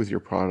stay with your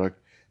product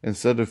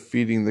instead of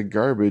feeding the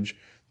garbage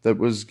that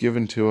was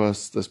given to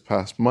us this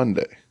past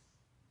Monday.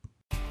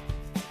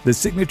 The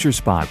Signature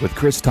Spot with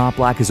Chris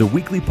Toplack is a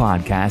weekly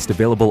podcast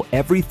available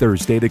every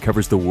Thursday that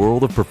covers the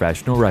world of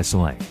professional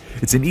wrestling.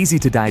 It's an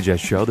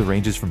easy-to-digest show that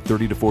ranges from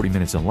 30 to 40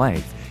 minutes in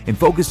length and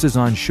focuses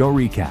on show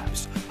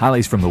recaps,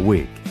 highlights from the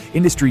week,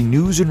 industry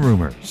news and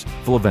rumors,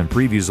 full event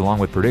previews along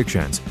with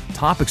predictions,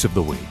 topics of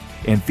the week,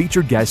 and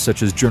featured guests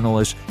such as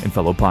journalists and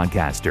fellow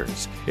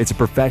podcasters. It's a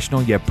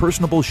professional yet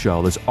personable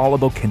show that's all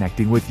about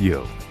connecting with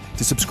you.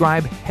 To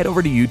subscribe, head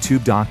over to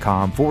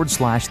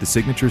youtube.com/The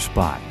Signature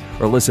Spot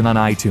or listen on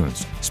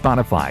iTunes,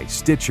 Spotify,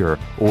 Stitcher,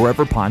 or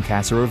wherever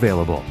podcasts are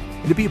available.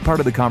 And to be a part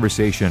of the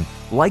conversation,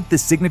 like The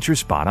Signature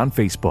Spot on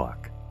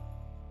Facebook.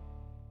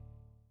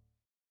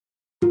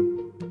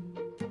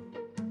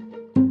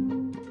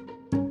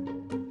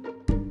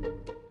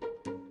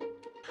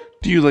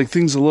 Do you like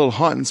things a little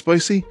hot and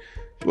spicy?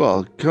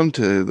 Well, come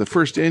to the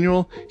first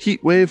annual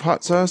Heat Wave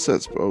Hot Sauce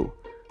Expo,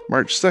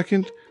 March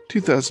 2nd,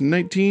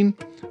 2019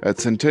 at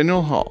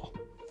Centennial Hall.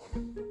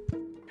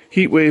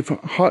 Heatwave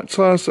Hot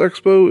Sauce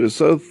Expo is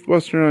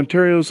Southwestern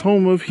Ontario's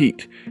home of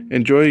heat.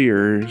 Enjoy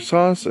your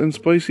sauce and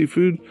spicy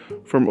food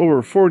from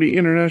over 40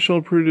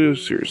 international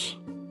producers.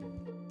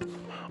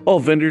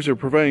 All vendors are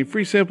providing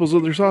free samples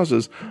of their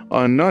sauces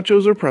on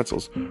nachos or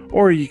pretzels,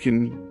 or you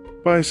can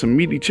buy some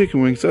meaty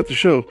chicken wings at the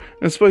show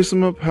and spice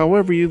them up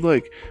however you'd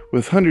like,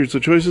 with hundreds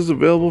of choices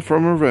available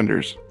from our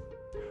vendors.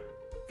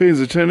 Fans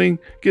attending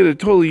get a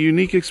totally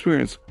unique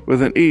experience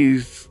with an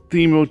 80s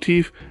theme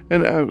motif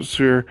and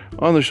atmosphere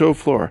on the show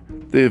floor.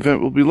 The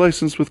event will be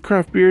licensed with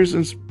craft beers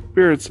and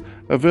spirits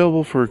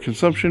available for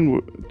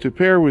consumption to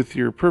pair with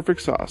your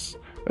perfect sauce.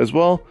 As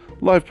well,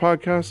 live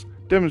podcasts,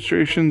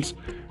 demonstrations,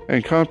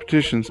 and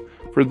competitions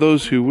for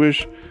those who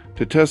wish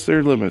to test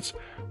their limits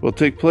will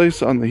take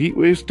place on the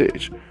Heatwave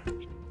stage.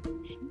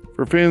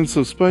 For fans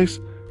of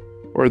spice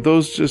or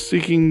those just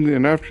seeking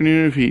an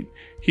afternoon of heat,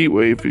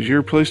 Heatwave is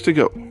your place to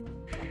go.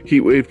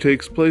 Heatwave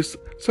takes place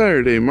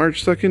Saturday,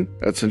 March 2nd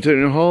at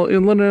Centennial Hall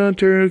in London,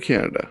 Ontario,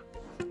 Canada.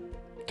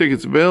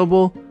 Tickets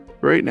available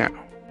right now.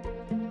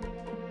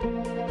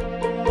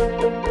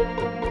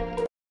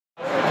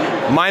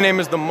 My name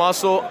is The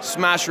Muscle,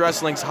 Smash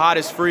Wrestling's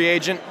hottest free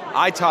agent.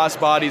 I toss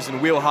bodies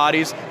and wheel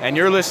hotties, and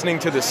you're listening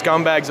to the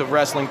Scumbags of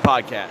Wrestling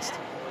podcast.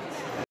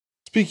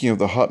 Speaking of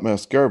the hot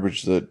mess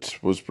garbage that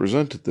was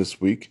presented this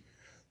week,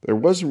 there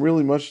wasn't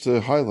really much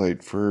to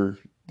highlight for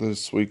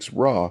this week's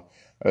Raw,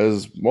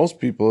 as most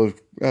people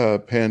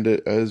have panned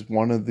it as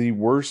one of the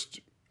worst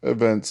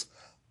events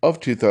of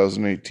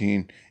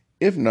 2018,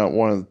 if not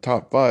one of the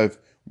top 5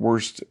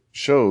 worst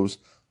shows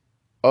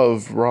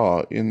of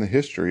Raw in the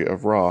history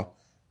of Raw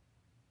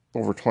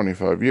over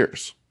 25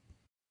 years.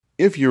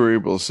 If you were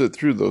able to sit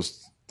through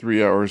those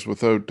 3 hours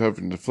without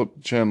having to flip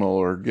the channel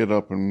or get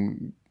up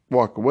and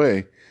walk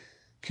away,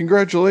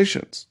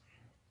 congratulations.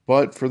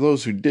 But for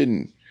those who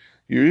didn't,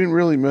 you didn't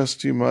really miss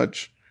too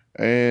much,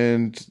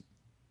 and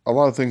a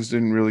lot of things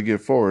didn't really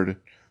get forward.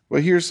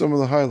 But here's some of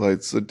the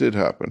highlights that did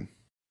happen.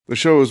 The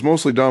show was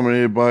mostly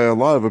dominated by a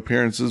lot of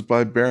appearances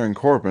by Baron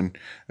Corbin,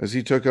 as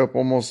he took up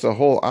almost a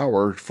whole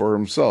hour for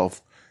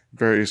himself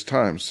various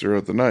times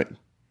throughout the night.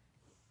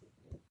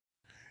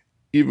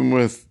 Even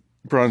with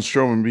Braun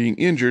Strowman being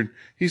injured,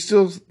 he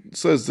still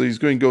says that he's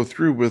going to go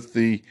through with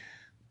the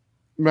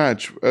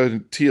match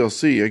at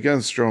TLC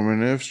against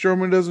Strowman, and if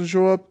Strowman doesn't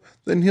show up,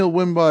 then he'll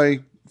win by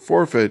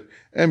forfeit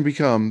and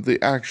become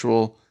the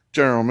actual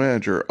general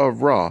manager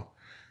of Raw.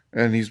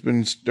 And he's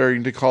been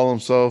starting to call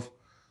himself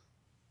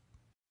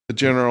the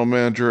general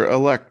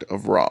manager-elect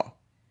of Raw.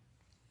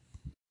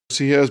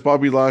 He has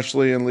Bobby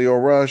Lashley and Lio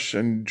Rush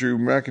and Drew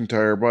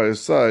McIntyre by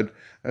his side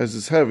as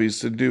his heavies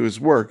to do his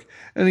work,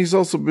 and he's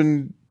also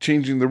been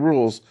changing the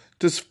rules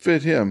to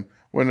fit him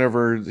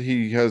whenever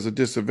he has a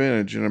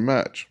disadvantage in a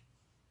match.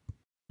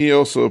 He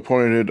also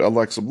appointed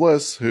Alexa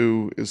Bliss,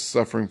 who is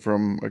suffering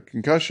from a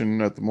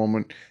concussion at the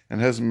moment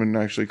and hasn't been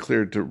actually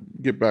cleared to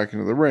get back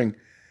into the ring.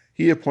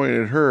 He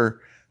appointed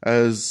her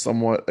as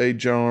somewhat a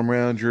general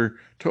manager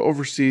to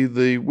oversee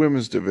the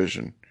women's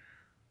division.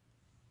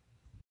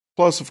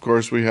 Plus, of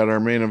course, we had our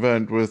main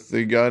event with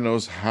the God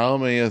knows how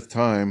manyth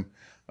time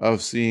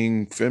of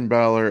seeing Finn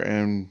Balor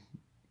and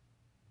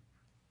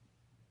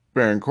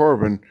Baron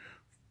Corbin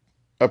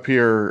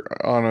appear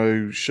on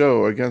a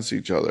show against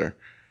each other.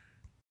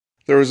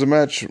 There was a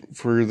match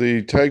for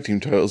the tag team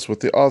titles with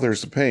the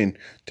Authors of Pain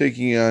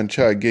taking on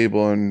Chad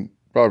Gable and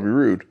Bobby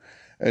Roode.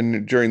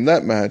 And during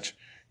that match,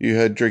 you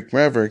had Drake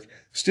Maverick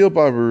steal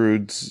Bobby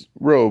Roode's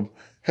robe,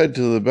 head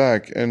to the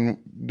back, and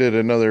did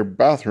another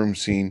bathroom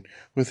scene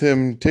with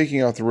him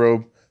taking off the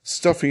robe,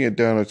 stuffing it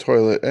down a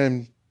toilet,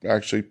 and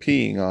actually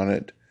peeing on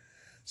it.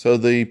 So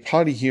the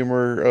potty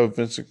humor of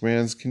Vince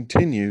McMahon's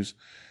continues,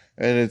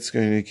 and it's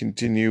going to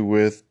continue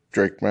with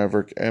Drake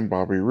Maverick and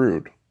Bobby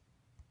Roode.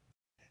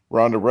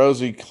 Ronda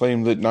Rousey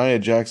claimed that Nia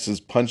Jax's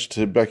punch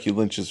to Becky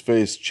Lynch's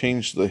face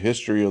changed the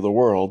history of the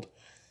world.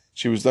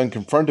 She was then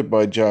confronted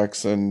by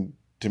Jax and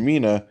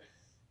Tamina,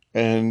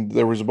 and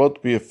there was about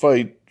to be a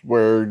fight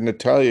where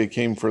Natalya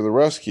came for the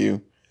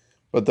rescue,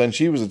 but then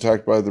she was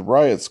attacked by the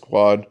Riot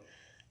Squad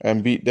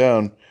and beat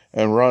down,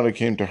 and Ronda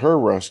came to her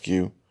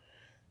rescue,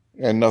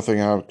 and nothing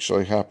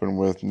actually happened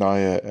with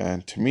Nia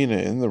and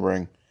Tamina in the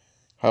ring.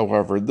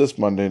 However, this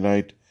Monday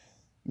night,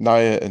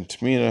 Nia and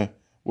Tamina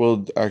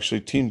will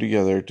actually team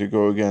together to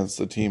go against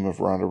the team of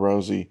Ronda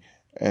Rousey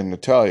and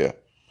Natalya.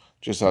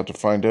 Just have to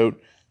find out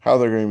how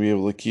they're going to be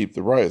able to keep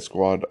the Riot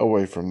Squad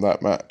away from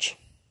that match.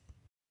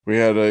 We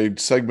had a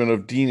segment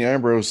of Dean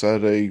Ambrose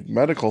at a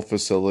medical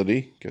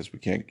facility, because we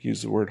can't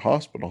use the word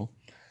hospital,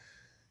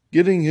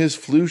 getting his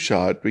flu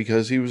shot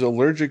because he was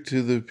allergic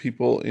to the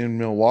people in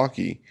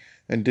Milwaukee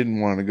and didn't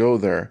want to go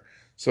there.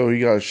 So he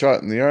got a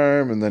shot in the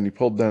arm, and then he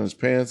pulled down his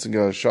pants and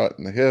got a shot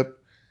in the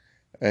hip.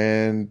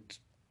 And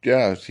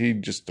yeah, he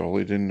just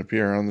totally didn't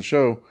appear on the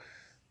show.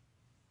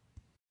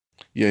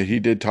 Yeah, he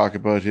did talk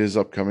about his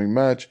upcoming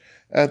match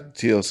at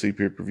the TLC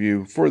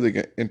pay-per-view for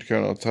the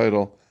Intercontinental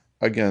title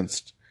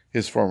against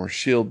his former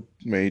Shield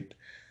mate,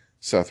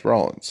 Seth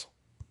Rollins.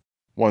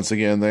 Once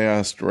again, they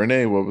asked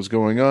Renee what was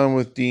going on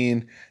with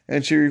Dean,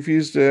 and she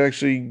refused to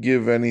actually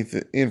give any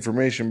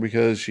information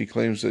because she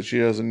claims that she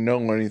doesn't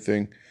know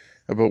anything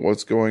about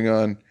what's going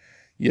on.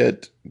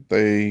 Yet,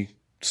 they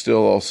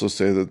still also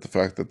say that the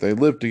fact that they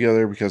live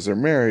together because they're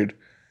married,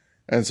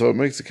 and so it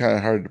makes it kind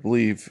of hard to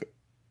believe,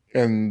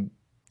 and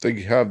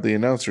they have the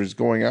announcers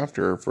going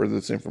after her for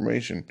this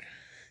information.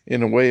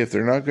 In a way, if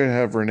they're not going to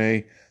have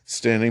Renee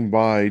standing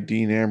by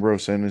Dean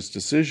Ambrose and his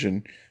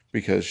decision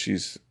because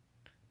she's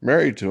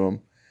married to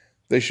him,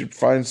 they should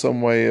find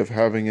some way of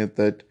having it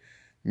that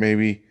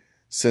maybe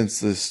since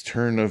this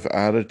turn of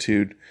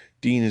attitude,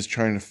 Dean is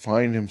trying to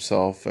find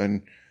himself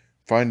and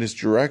find his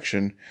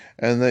direction,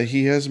 and that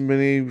he hasn't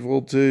been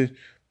able to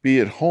be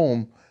at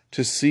home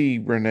to see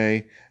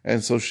Renee,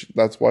 and so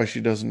that's why she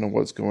doesn't know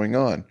what's going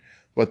on.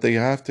 But they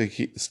have to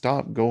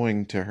stop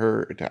going to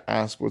her to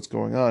ask what's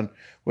going on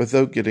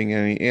without getting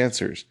any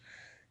answers.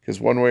 Because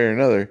one way or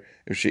another,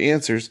 if she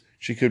answers,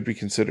 she could be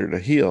considered a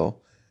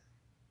heel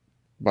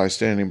by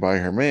standing by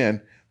her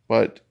man.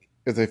 But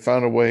if they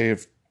found a way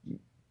of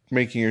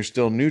making her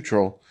still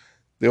neutral,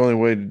 the only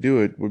way to do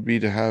it would be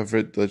to have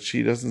it that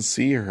she doesn't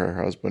see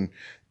her husband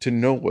to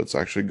know what's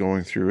actually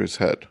going through his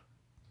head.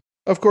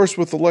 Of course,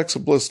 with Alexa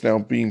Bliss now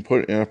being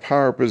put in a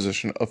power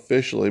position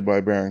officially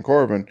by Baron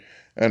Corbin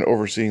and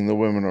overseeing the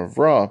women of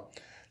Raw,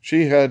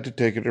 she had to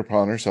take it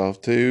upon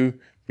herself to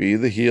be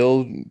the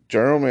heel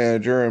general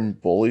manager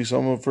and bully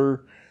some of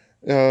her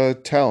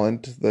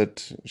talent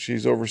that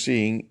she's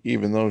overseeing,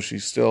 even though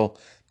she's still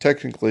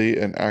technically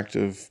an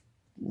active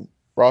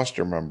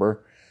roster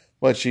member.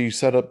 But she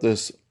set up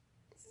this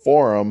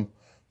forum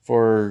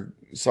for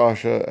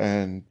Sasha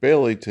and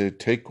Bayley to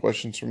take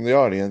questions from the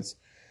audience,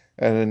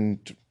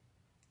 and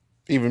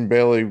even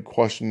Bayley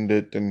questioned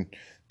it and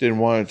didn't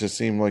want it to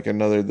seem like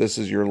another "This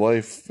Is Your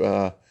Life"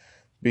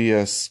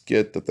 BS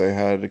skit that they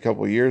had a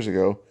couple of years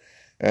ago.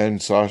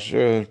 And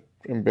Sasha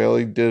and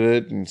Bayley did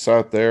it and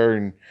sat there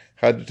and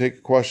had to take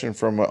a question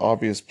from an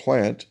obvious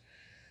plant,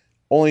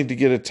 only to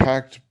get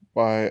attacked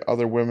by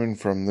other women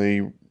from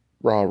the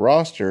Raw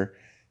roster,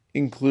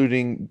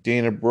 including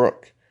Dana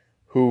Brooke,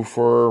 who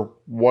for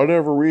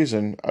whatever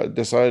reason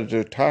decided to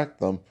attack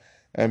them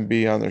and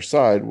be on their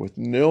side with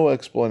no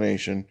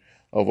explanation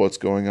of what's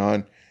going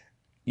on.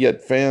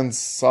 Yet fans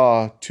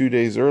saw 2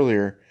 days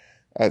earlier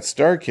at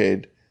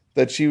Starrcade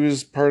that she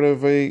was part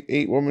of a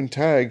 8-woman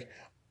tag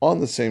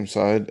on the same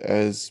side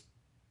as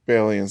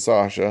Bayley and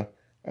Sasha,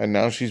 and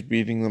now she's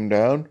beating them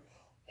down.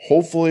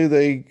 Hopefully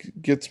they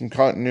get some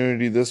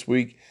continuity this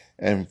week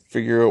and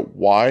figure out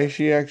why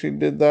she actually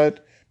did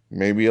that.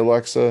 Maybe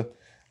Alexa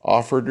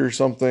offered her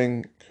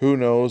something, who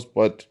knows,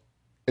 but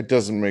it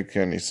doesn't make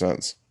any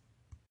sense.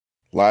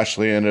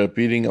 Lashley ended up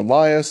beating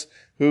Elias,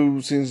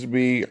 who seems to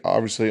be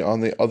obviously on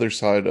the other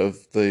side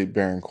of the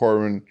Baron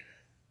Corbin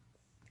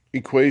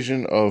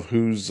equation of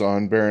who's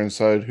on Baron's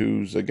side,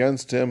 who's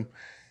against him.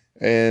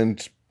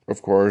 And,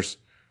 of course,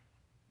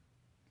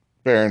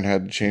 Baron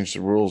had to change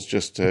the rules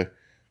just to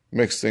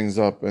mix things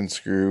up and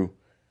screw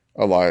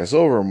Elias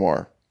over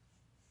more.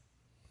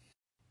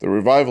 The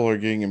Revival are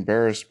getting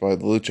embarrassed by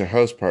the Lucha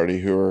House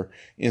Party, who are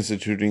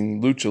instituting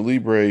Lucha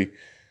Libre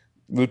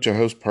Lucha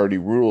House Party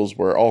rules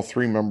where all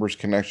 3 members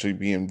can actually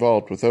be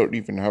involved without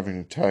even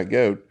having to tag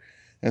out.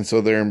 And so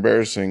they're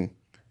embarrassing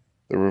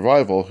the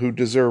Revival, who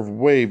deserve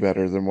way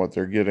better than what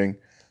they're getting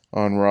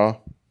on Raw.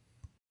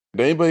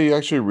 Did anybody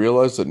actually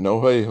realize that No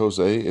Way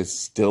Jose is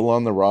still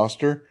on the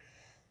roster?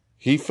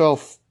 He fell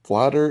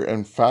flatter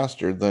and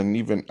faster than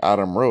even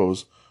Adam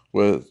Rose,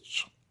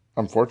 which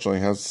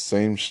unfortunately has the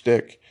same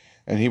shtick.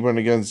 And he went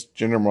against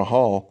Jinder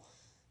Mahal,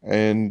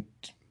 and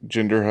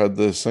Jinder had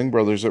the Singh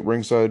brothers at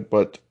ringside,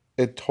 but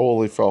it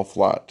totally fell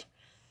flat.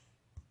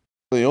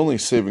 The only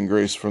saving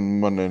grace from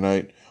Monday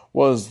night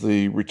was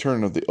the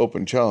return of the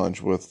Open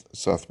Challenge with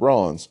Seth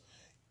Rollins,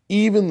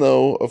 even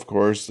though, of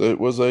course, it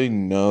was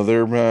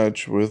another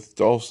match with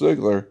Dolph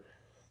Ziggler.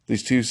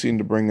 These two seem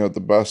to bring out the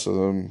best of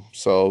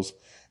themselves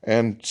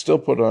and still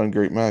put on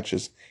great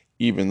matches,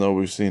 even though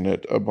we've seen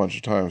it a bunch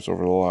of times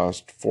over the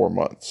last 4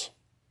 months.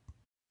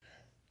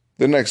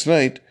 The next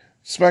night,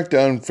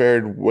 SmackDown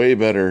fared way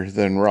better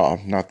than Raw.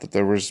 Not that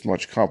there was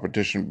much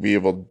competition to be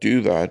able to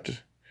do that.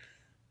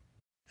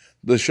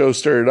 The show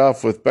started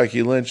off with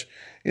Becky Lynch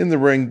in the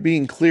ring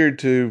being cleared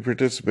to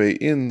participate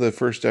in the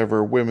first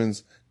ever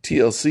women's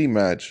TLC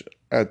match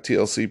at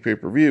TLC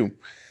pay-per-view.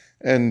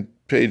 And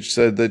Paige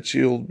said that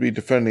she'll be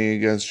defending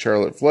against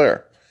Charlotte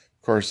Flair.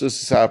 Of course, this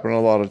has happened a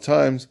lot of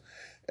times,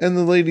 and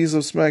the ladies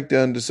of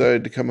SmackDown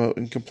decided to come out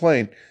and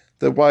complain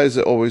that why is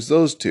it always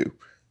those two?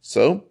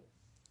 So,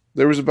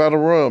 there was a battle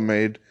royal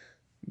made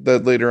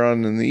that later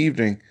on in the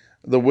evening,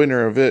 the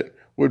winner of it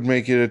would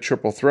make it a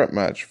triple threat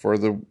match for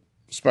the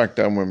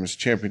SmackDown Women's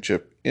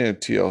Championship in a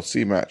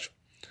TLC match.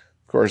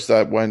 Of course,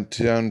 that went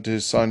down to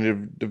Sonya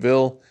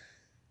Deville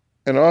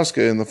and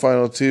Asuka in the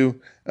final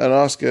 2, and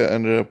Asuka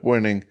ended up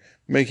winning,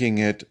 making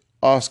it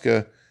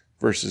Asuka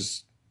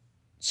versus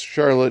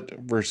Charlotte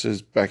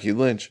versus Becky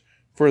Lynch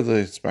for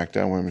the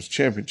SmackDown Women's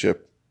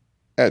Championship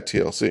at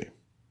TLC.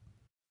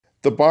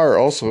 The Bar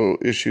also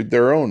issued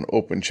their own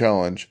open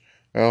challenge.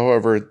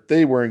 However,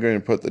 they weren't going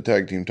to put the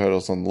tag team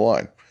titles on the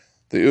line.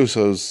 The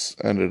Usos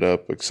ended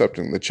up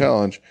accepting the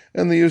challenge,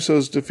 and the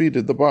Usos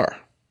defeated The Bar.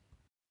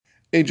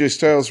 AJ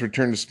Styles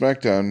returned to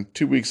SmackDown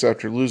 2 weeks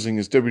after losing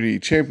his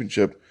WWE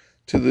Championship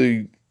to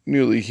the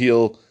newly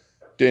heel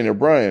Daniel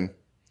Bryan.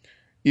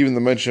 Even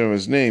the mention of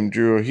his name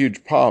drew a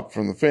huge pop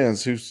from the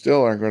fans who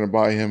still aren't going to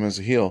buy him as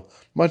a heel,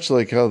 much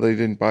like how they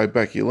didn't buy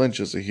Becky Lynch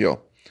as a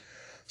heel.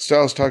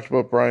 Styles talked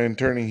about Bryan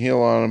turning heel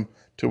on him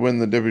to win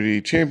the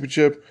WWE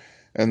Championship,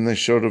 and they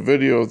showed a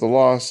video of the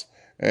loss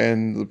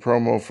and the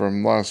promo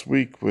from last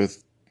week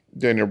with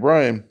Daniel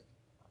Bryan.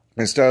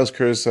 And Styles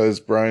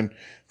criticized Bryan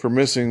for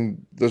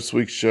missing this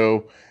week's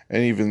show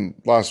and even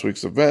last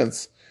week's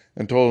events,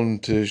 and told him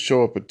to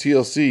show up at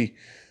TLC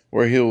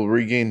where he will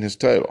regain his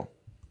title.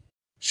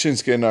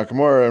 Shinsuke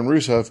Nakamura and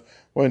Rusev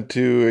went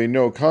to a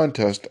no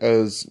contest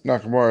as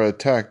Nakamura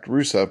attacked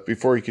Rusev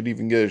before he could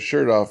even get his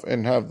shirt off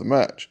and have the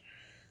match.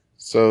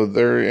 So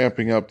they're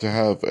amping up to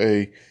have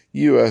a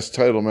U.S.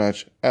 title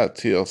match at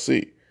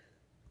TLC.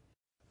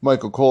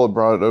 Michael Cole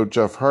brought out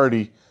Jeff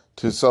Hardy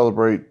to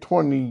celebrate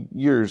 20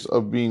 years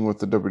of being with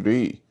the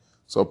WWE.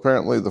 So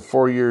apparently the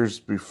 4 years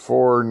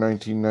before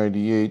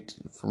 1998,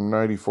 from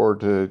 94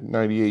 to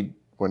 98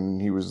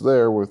 when he was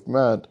there with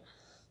Matt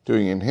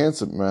doing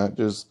enhancement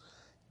matches,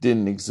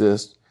 didn't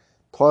exist.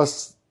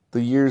 Plus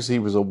the years he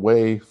was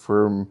away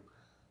from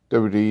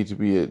WWE to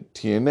be at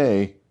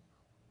TNA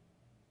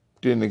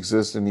didn't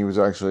exist, and he was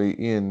actually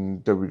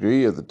in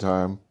WWE at the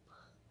time.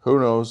 Who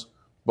knows?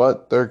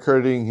 But they're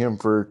crediting him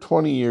for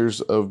 20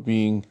 years of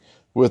being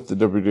with the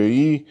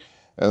WWE,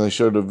 and they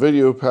showed a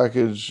video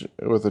package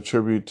with a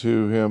tribute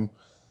to him,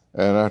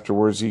 and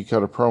afterwards he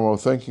cut a promo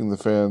thanking the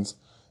fans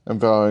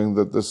and vowing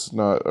that this is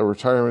not a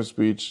retirement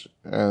speech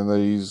and that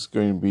he's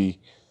going to be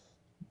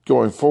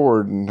going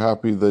forward and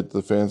happy that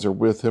the fans are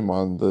with him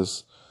on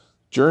this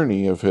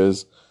journey of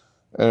his.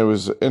 And it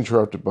was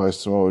interrupted by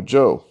Samoa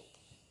Joe.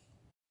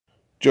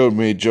 Joe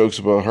made jokes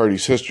about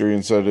Hardy's history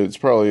and said it's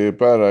probably a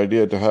bad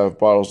idea to have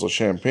bottles of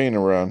champagne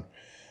around,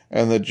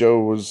 and that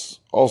Joe was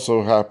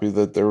also happy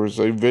that there was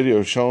a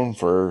video shown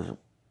for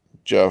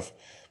Jeff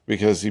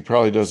because he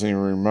probably doesn't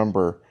even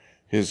remember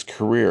his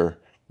career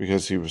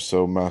because he was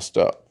so messed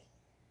up.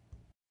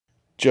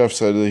 Jeff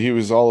said that he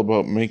was all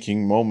about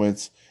making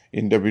moments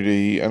in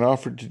WWE and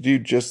offered to do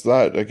just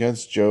that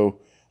against Joe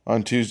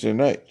on Tuesday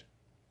night.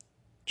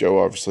 Joe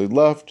obviously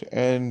left,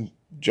 and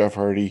Jeff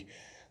Hardy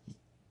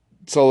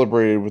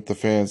celebrated with the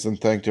fans and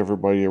thanked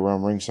everybody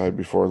around ringside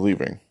before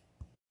leaving.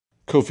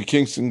 Kofi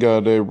Kingston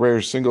got a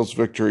rare singles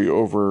victory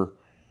over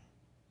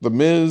The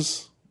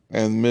Miz,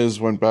 and The Miz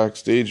went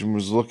backstage and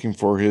was looking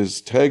for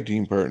his tag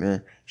team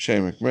partner,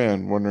 Shane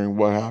McMahon, wondering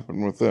what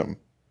happened with him.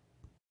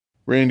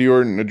 Randy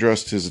Orton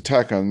addressed his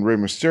attack on Rey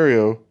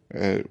Mysterio,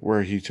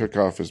 where he took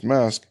off his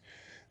mask,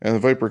 and the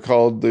Viper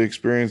called the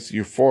experience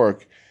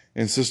euphoric,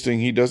 insisting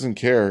he doesn't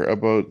care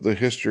about the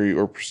history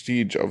or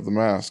prestige of the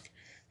mask.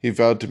 He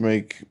vowed to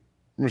make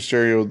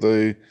Mysterio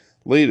the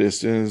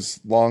latest in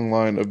his long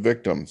line of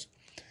victims.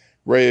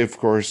 Rey, of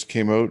course,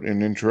 came out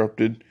and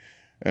interrupted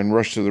and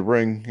rushed to the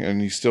ring,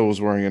 and he still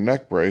was wearing a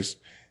neck brace,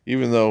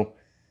 even though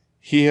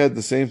he had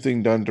the same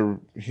thing done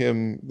to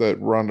him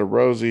that Ronda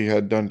Rousey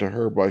had done to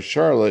her by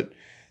Charlotte,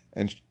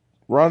 and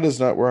Ronda's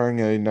not wearing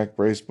a neck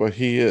brace, but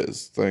he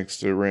is, thanks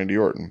to Randy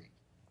Orton.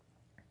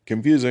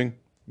 Confusing.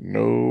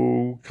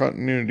 No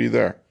continuity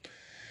there.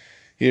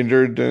 He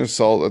endured an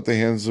assault at the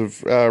hands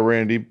of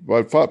Randy,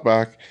 but fought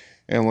back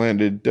and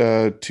landed 2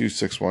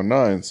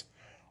 619s.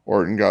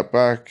 Orton got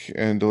back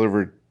and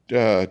delivered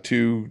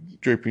 2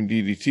 draping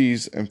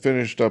DDTs and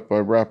finished up by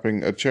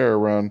wrapping a chair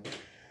around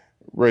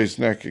Rey's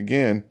neck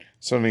again,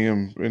 sending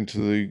him into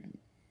the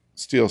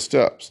steel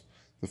steps.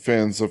 The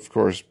fans, of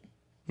course,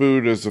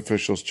 booed as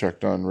officials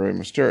checked on Rey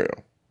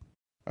Mysterio.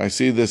 I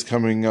see this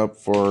coming up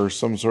for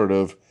some sort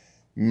of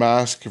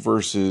mask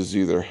versus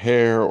either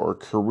hair or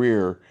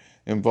career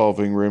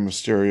involving Rey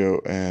Mysterio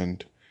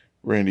and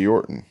Randy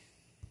Orton.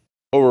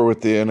 Over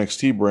with the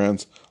NXT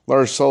brands,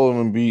 Lars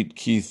Sullivan beat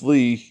Keith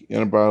Lee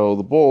in a Battle of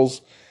the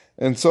Bulls,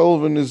 and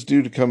Sullivan is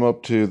due to come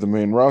up to the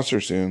main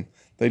roster soon.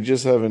 They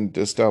just haven't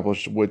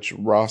established which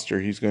roster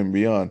he's going to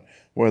be on,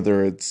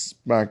 whether it's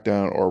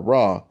SmackDown or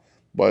Raw,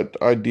 but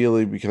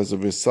ideally because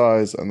of his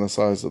size and the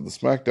size of the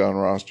SmackDown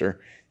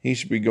roster, he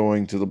should be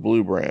going to the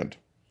Blue brand.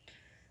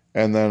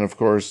 And then, of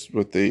course,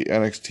 with the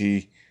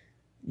NXT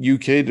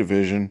UK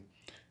division,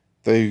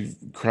 they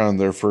crowned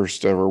their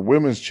first ever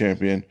women's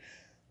champion,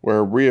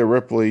 where Rhea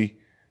Ripley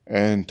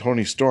and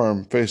Toni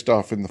Storm faced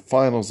off in the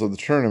finals of the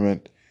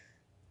tournament,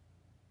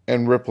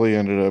 and Ripley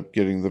ended up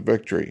getting the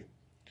victory.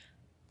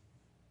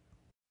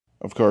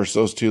 Of course,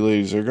 those two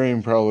ladies are going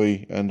to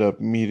probably end up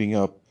meeting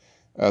up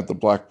at the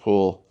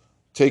Blackpool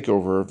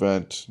TakeOver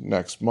event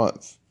next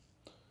month.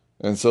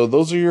 And so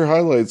those are your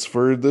highlights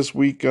for this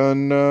week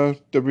on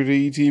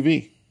WWE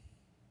TV.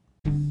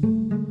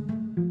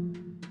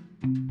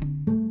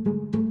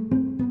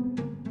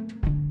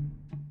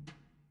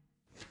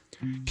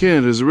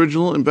 Canada's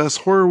original and best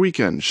horror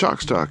weekend,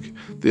 Shockstock,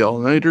 the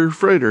all-nighter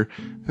freighter,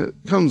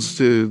 comes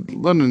to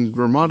London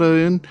Ramada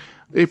Inn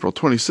April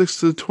 26th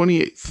to the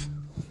 28th.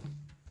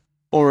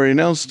 Already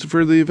announced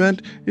for the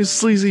event is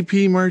Sleazy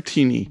P.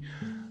 Martini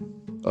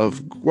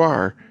of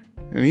Gwar,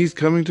 and he's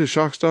coming to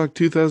Shockstock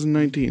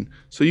 2019.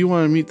 So you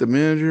want to meet the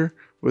manager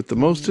with the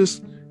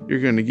mostest? You're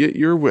going to get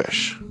your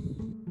wish.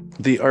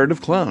 The Art of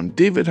Clown,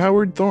 David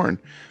Howard Thorne,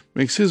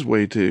 makes his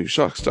way to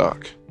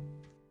Shockstock.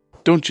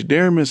 Don't you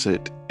dare miss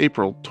it.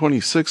 April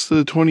 26th to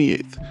the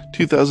 28th,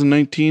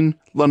 2019,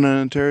 London,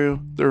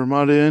 Ontario, the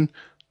Ramada Inn.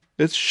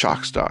 It's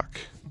Shockstock.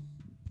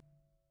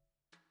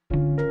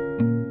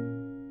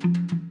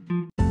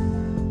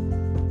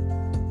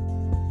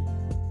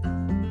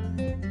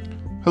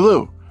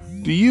 Hello.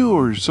 Do you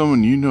or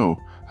someone you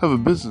know have a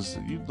business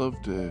that you'd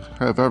love to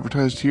have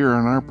advertised here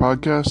on our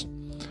podcast?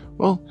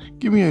 Well,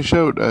 give me a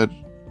shout at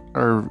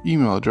our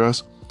email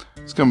address,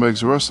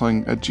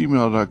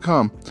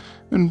 scumbagswrestling@gmail.com,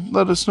 and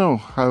let us know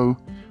how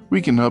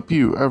we can help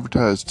you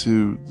advertise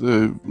to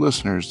the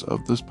listeners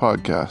of this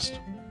podcast.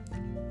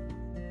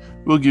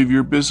 We'll give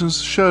your business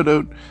a shout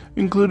out,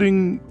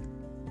 including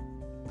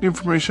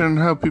information on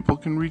how people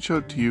can reach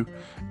out to you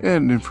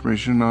and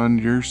information on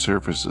your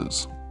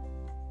services.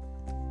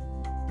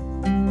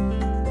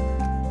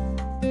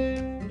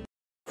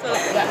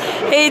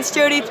 Hey, it's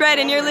Jody Thread,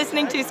 and you're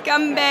listening to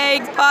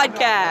Scumbags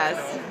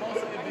Podcast.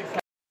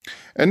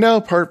 And now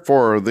part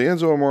 4 of the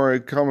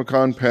Enzo Comic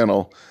Con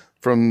panel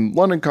from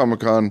London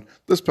Comic Con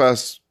this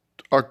past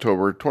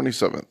October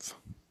 27th.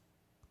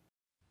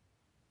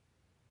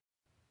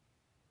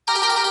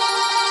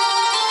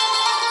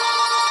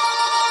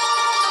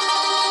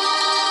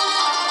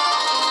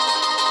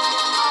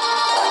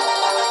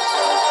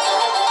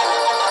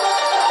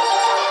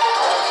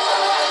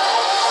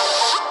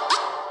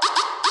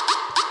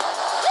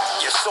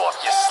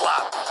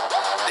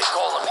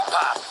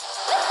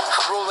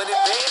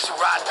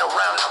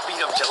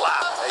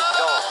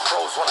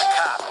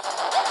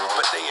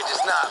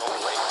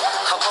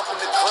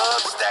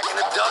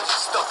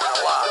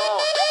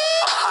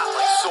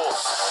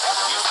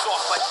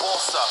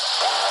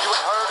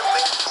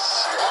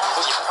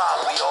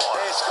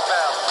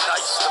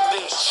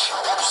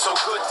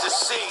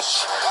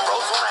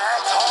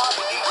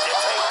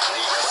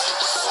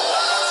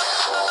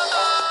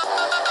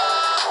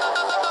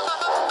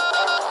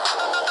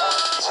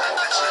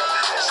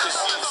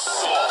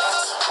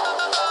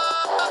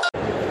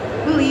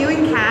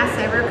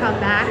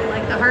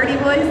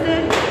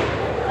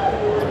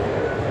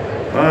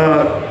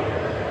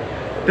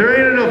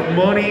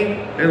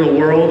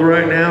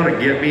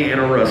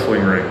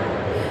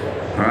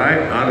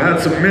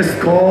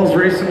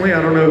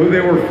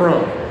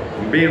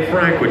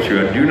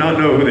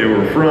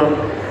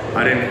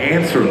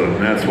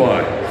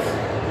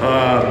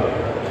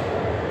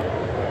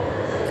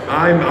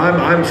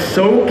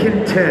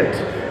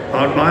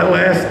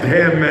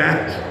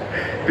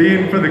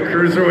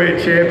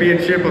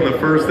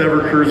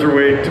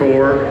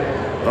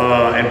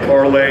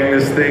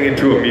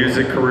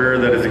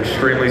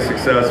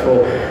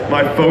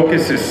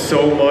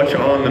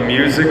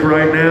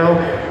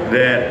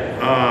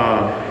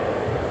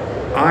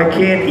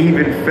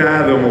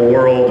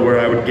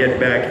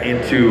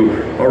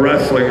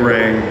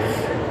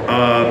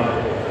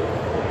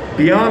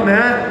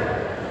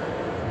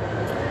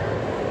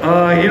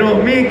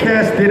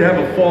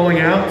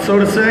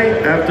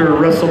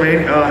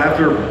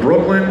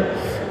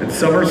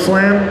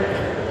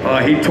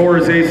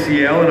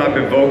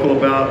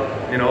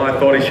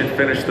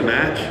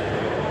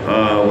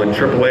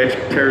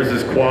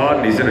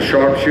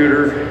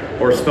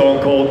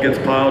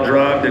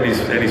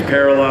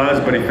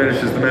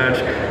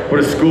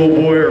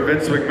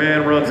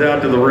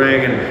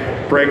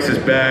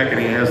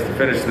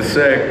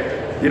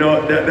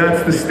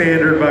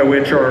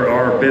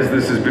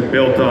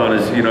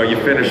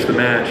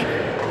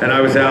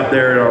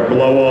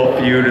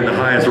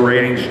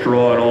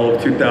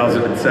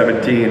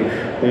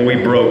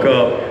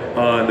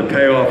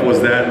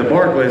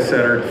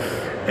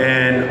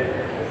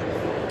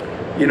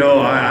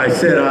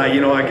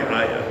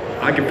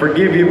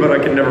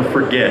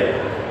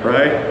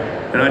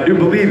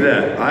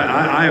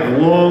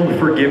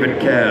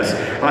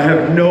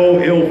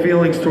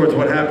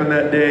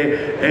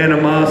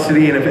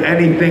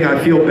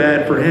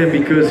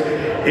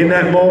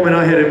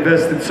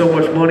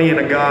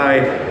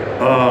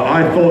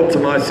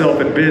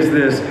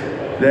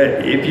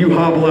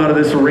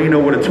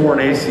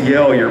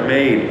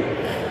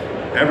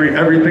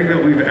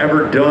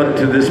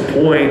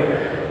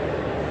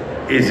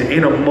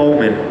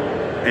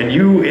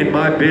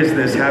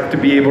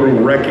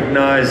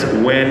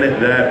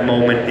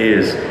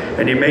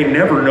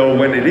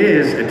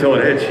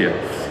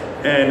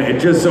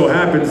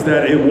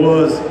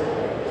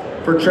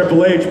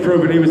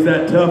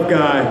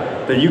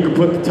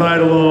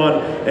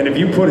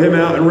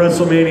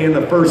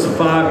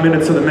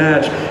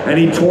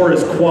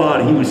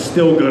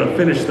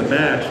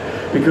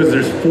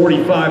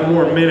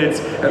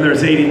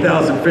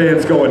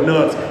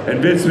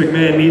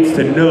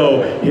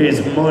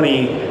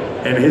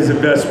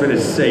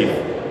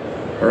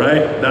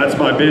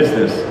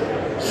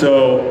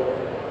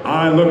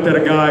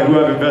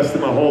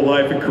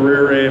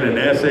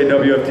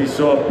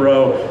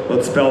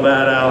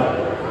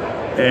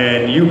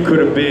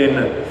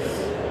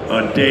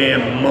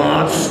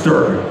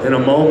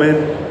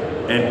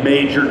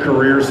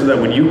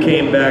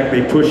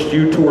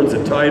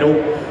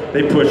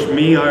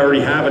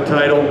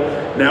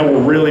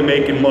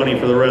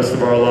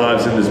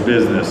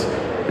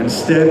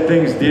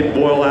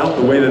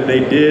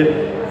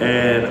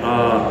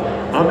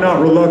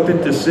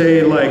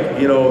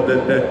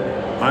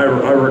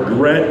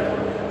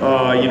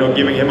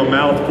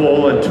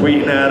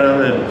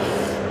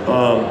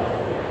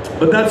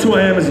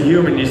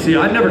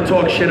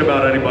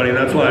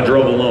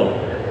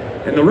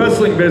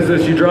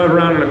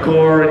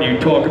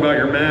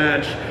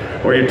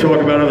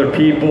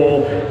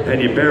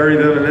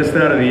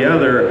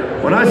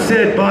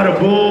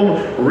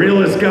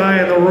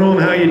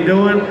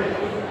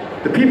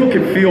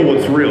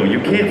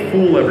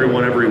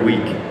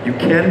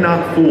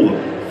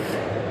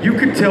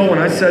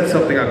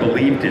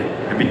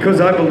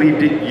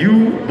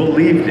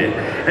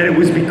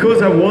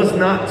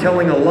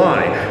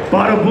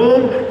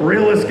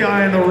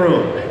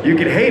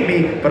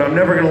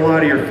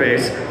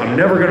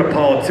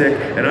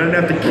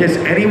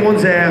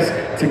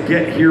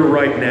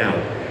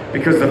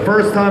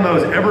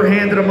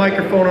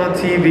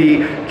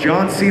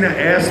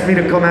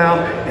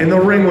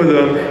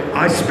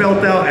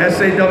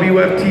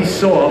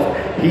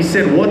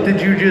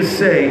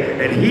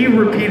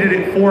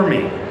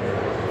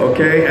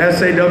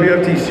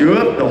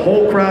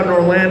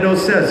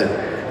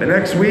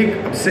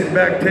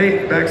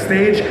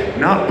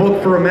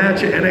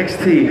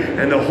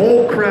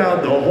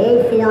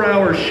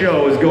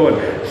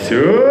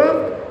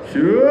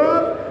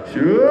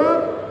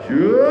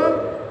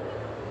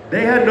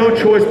 They had no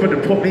choice but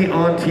to put me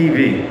on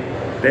TV.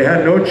 They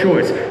had no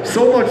choice.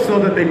 So much so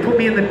that they put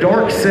me in the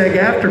dark seg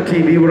after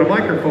TV with a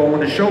microphone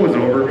when the show was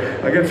over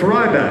against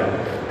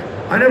Ryback.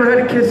 I never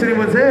had to kiss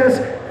anyone's ass,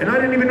 and I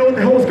didn't even know what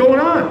the hell was going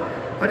on.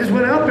 I just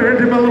went out there and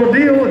did my little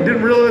deal and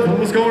didn't realize what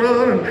was going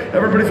on, and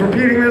everybody's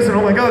repeating this, and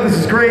oh my God, this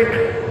is great.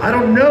 I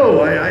don't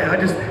know.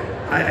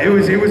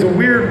 It was a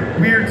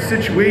weird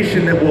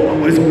situation that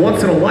was a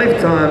once in a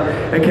lifetime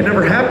and can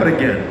never happen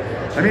again.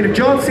 I mean, if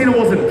John Cena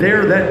wasn't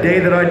there that day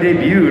that I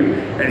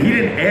debuted, and he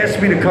didn't ask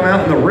me to come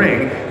out in the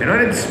ring, and I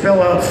didn't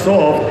spell out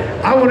soft,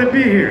 I wouldn't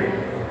be here,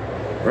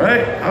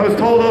 right? I was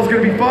told I was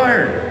gonna be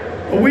fired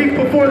a week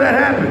before that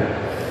happened.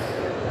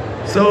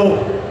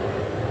 So,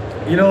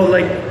 you know,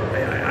 like,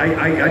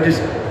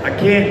 I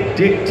can't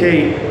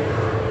dictate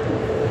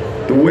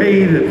the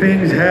way that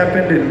things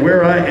happened and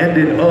where I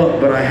ended up,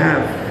 but I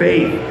have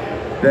faith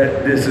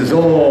that this is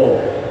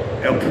all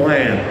a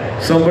plan.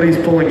 Somebody's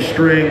pulling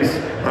strings.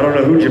 I don't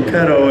know who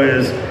Geppetto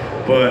is,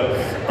 but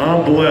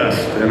I'm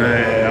blessed. And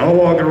I'm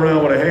walking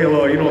around with a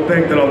halo. You don't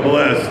think that I'm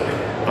blessed.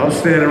 I'm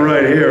standing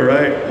right here,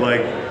 right?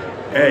 Like,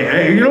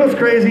 hey, you know what's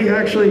crazy,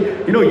 actually?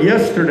 You know,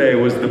 yesterday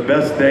was the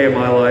best day of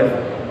my life.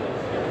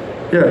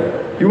 Yeah,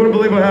 you wouldn't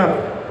believe what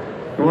happened.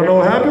 You wanna know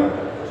what happened?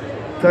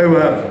 I'll tell you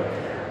what happened.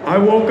 I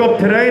woke up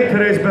today,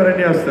 today's better than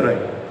yesterday.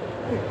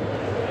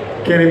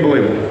 Can't even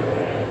believe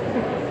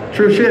it.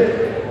 True shit.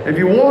 If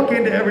you walk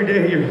into every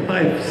day of your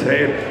life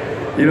saying,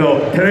 you know,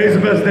 today's the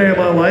best day of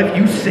my life,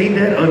 you say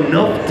that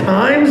enough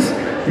times,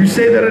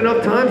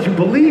 you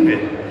believe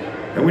it.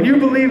 And when you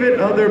believe it,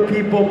 other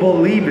people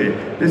believe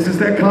it. This is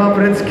that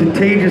confidence,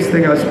 contagious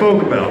thing I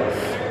spoke about.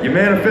 You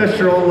manifest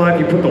your own life,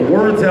 you put the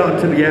words out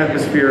into the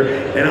atmosphere,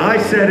 and I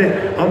said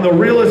it, I'm the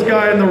realest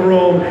guy in the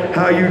room,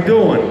 how you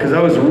doing? Because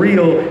I was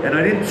real, and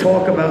I didn't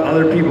talk about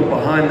other people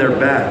behind their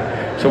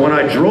back. So when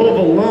I drove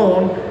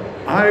alone,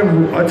 I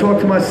talk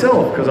to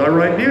myself, because I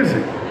write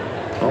music.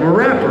 I'm a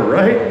rapper,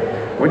 right?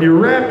 When you're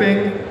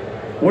rapping,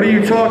 what are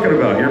you talking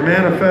about? You're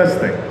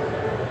manifesting,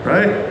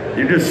 right?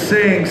 You're just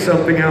saying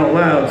something out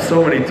loud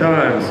so many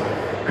times,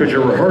 because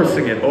you're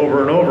rehearsing it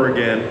over and over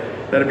again,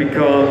 that it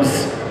becomes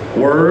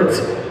words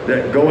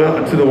that go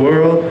out into the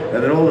world,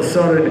 and then all of a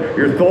sudden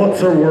your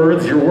thoughts are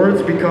words, your words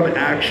become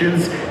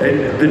actions,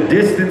 and the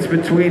distance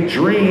between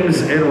dreams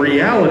and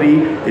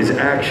reality is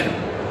action.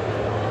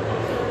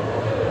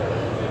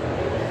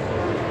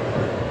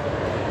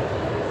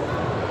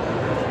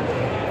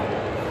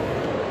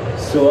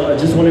 So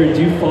just wondering,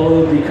 do you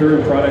follow the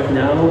current product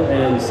now?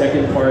 And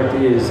second part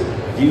is,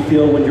 do you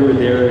feel when you were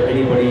there,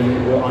 anybody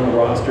on the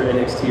roster,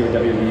 NXT or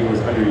WWE, was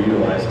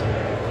underutilized?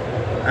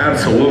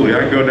 Absolutely, I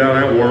can go down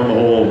that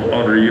wormhole,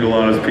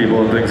 underutilized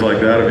people and things like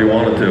that if you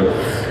wanted to.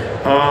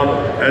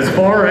 As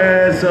far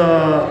as,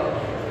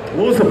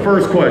 what was the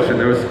first question?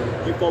 There was.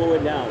 Do you follow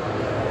it now?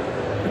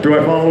 Do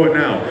I follow it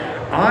now?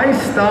 I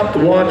stopped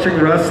watching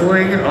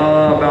wrestling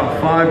about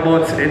 5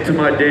 months into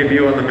my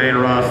debut on the main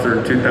roster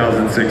in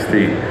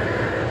 2016.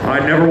 I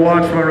never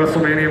watched my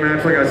WrestleMania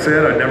match, like I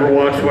said. I never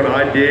watched what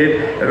I did.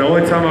 And the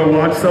only time I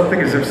watch something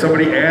is if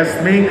somebody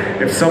asked me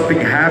if something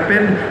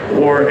happened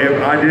or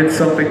if I did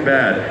something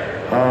bad.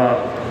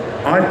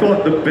 I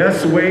thought the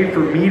best way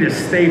for me to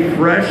stay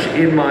fresh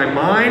in my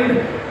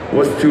mind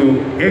was to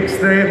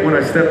ixnay it when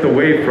I stepped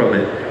away from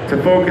it, to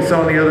focus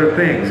on the other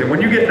things. And when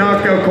you get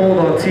knocked out cold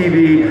on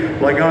TV,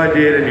 like I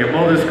did, and your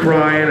mother's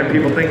crying and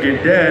people think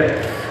you're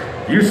dead,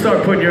 you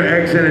start putting your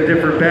eggs in a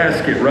different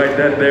basket, right?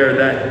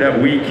 That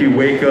week you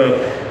wake up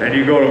and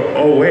you go,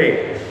 oh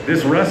wait,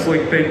 this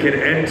wrestling thing can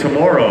end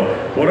tomorrow.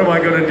 What am I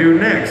gonna do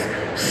next?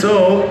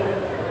 So,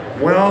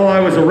 while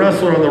I was a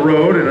wrestler on the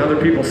road and other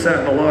people sat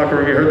in the locker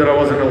room, you heard that I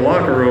wasn't in the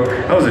locker room,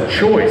 that was a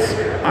choice.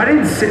 I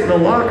didn't sit in the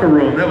locker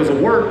room, that was a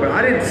work, but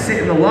I didn't sit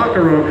in the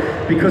locker room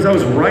because I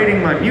was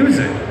writing my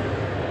music.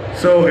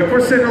 So if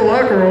we're sitting in the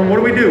locker room,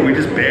 what do? We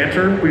just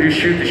banter, we just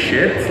shoot the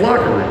shit. It's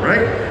locker room,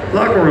 right?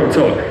 Locker room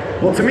talk.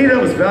 Well, to me,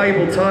 that was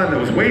valuable time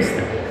that was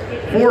wasted.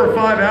 4 or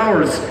 5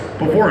 hours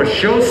before a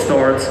show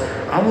starts,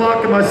 I'm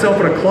locking myself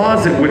in a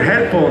closet with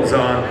headphones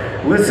on,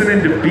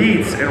 listening to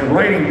beats and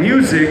writing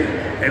music,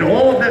 and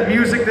all of that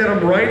music that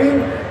I'm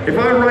writing, if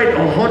I write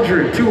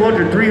 100,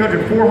 200,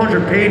 300,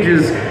 400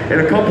 pages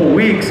in a couple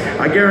weeks,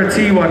 I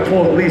guarantee you I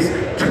pull at least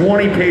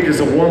 20 pages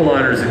of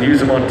one-liners and use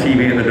them on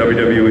TV in the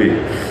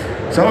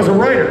WWE. So I was a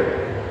writer,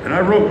 and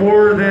I wrote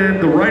more than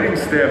the writing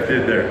staff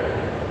did there.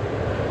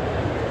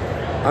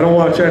 I don't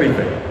watch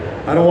anything.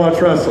 I don't watch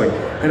wrestling.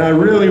 And I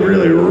really,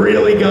 really,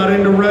 really got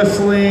into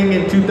wrestling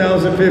in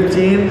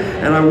 2015,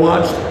 and I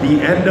watched the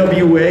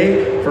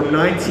NWA from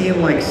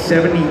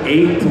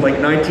 1978 to like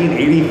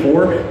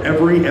 1984,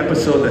 every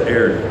episode that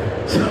aired.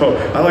 So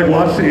I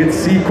watched it in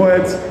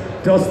sequence,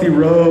 Dusty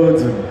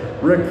Rhodes and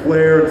Ric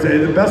Flair.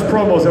 The best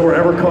promos that were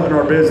ever cut in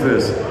our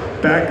business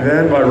back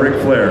then by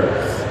Ric Flair.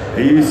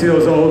 And you see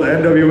those old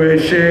NWA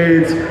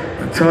shades,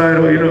 the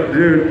title, you know,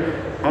 dude.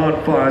 On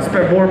fire. I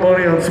spent more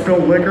money on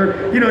spilled liquor.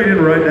 You know, you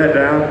didn't write that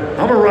down.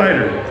 I'm a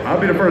writer. I'll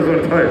be the first one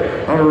to tell you.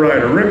 I'm a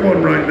writer. Rick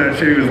wasn't writing that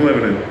shit he was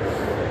living in.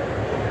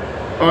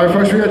 All right,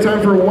 folks, we got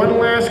time for one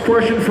last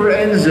question for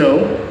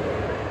Enzo.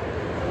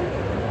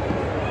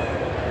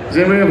 Does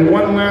anybody have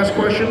one last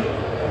question?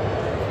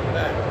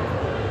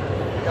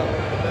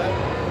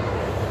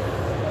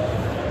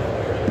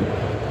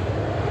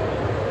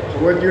 So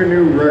with your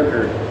new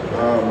record,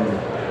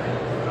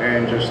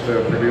 and just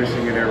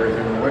producing and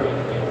everything,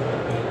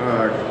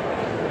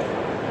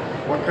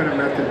 what kind of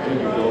method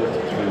did you go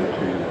through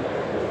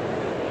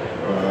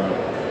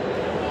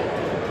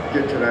to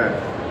get to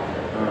that,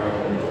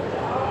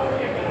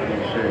 what do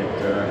you say,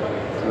 to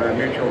that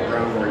neutral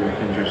ground where you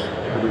can just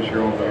produce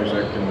your own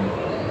music and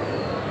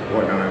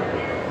whatnot?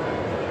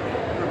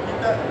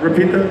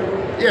 Repeat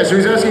that? Yeah, so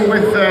he's asking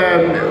with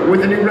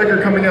the new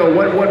record coming out,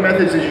 what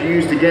methods did you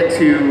use to get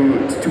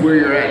to where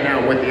you're at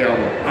now with the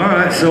album? All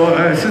right,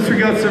 so since we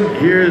got some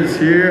ears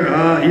here,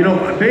 you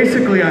know,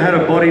 basically I had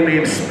a buddy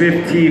named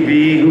Spiff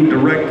TV who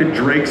directed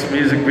Drake's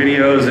music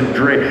videos and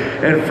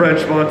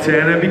French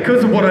Montana. And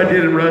because of what I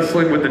did in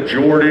wrestling with the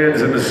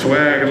Jordans and the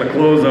swag and the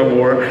clothes I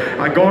wore,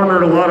 I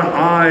garnered a lot of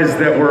eyes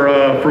that were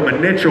from a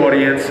niche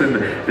audience and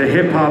the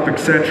hip-hop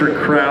eccentric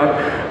crowd.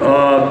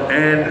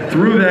 And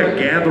through that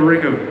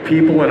gathering of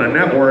people and a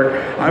network,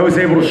 I was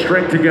able to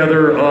string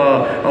together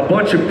a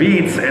bunch of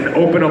beats and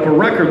open up a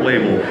record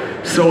label.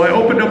 So I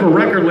opened up a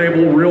record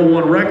label, Real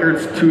One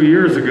Records, 2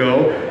 years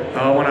ago.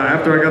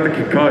 After I got the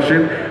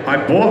concussion, I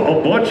bought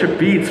a bunch of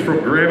beats from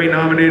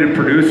Grammy-nominated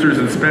producers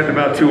and spent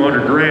about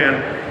 200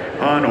 grand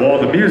on all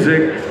the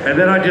music. And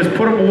then I just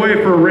put them away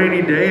for a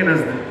rainy day. And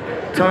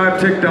as time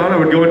ticked on, I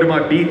would go into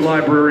my beat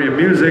library of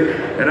music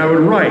and I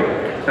would write.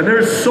 And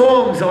there's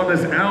songs on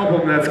this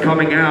album that's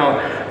coming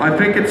out. I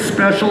think it's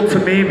special to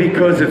me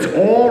because it's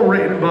all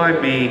written by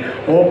me,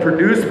 all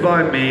produced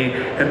by me,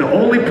 and the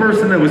only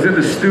person that was in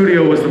the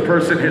studio was the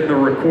person hitting the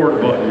record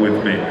button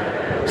with me.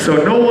 So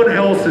no one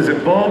else is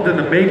involved in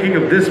the making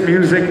of this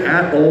music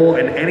at all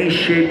in any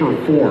shape or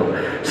form.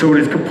 So it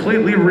is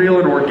completely real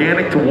and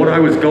organic to what I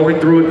was going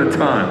through at the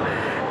time.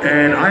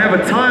 And I have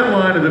a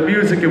timeline of the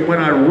music and when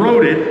I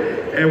wrote it,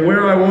 and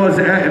where I was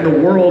at in the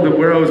world and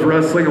where I was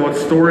wrestling and what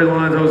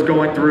storylines I was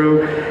going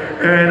through.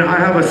 And I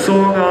have a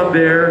song on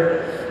there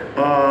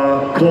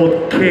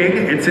called King.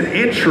 It's an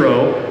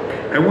intro.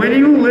 And when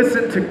you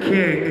listen to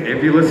King,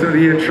 if you listen to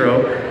the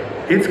intro,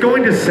 it's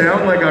going to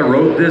sound like I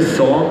wrote this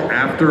song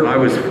after I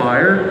was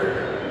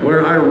fired,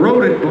 where I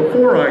wrote it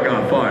before I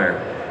got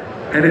fired.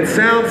 And it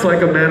sounds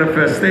like a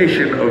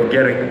manifestation of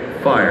getting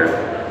fired.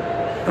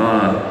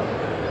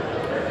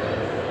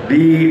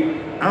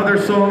 The other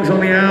songs on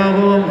the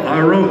album, I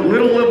wrote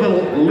Live a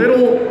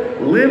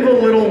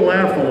Little,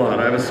 Laugh a Lot.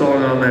 I have a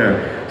song on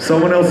there.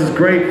 Someone else is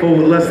grateful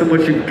with less than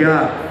what you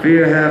got.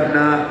 Fear have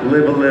not,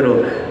 live a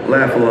little,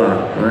 laugh a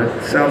lot.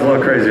 Right? Sounds a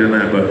lot crazier than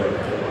that, but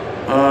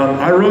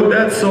I wrote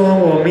that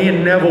song while me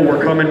and Neville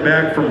were coming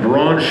back from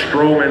Braun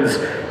Strowman's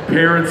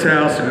parents'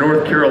 house in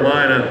North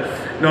Carolina.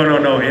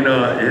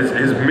 In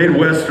his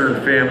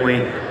Midwestern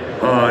family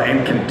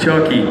in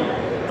Kentucky.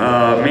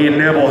 Me and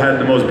Neville had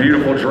the most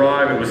beautiful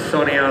drive. It was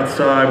sunny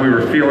outside. We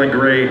were feeling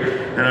great,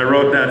 and I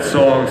wrote that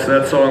song. So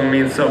that song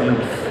means something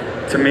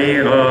to me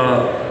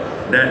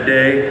that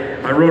day.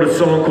 I wrote a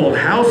song called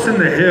House in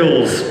the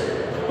Hills.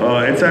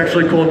 It's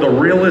actually called The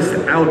Realist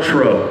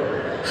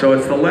Outro. So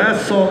it's the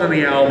last song on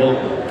the album.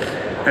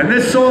 And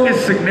this song is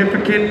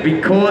significant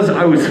because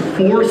I was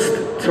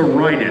forced to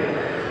write it.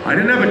 I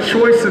didn't have a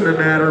choice in the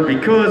matter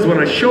because when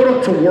I showed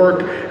up to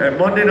work at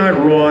Monday Night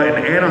Raw in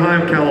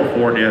Anaheim,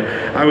 California,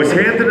 I was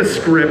handed a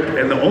script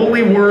and the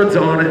only words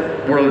on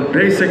it were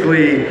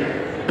basically,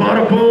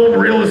 bada boom,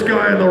 realest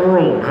guy in the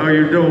room, how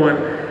you doing?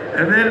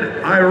 And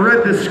then I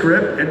read the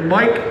script and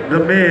Mike the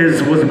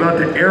Miz was about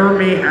to air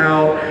me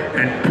out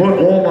and put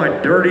all my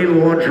dirty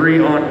laundry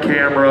on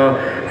camera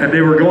and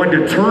they were going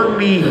to turn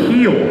me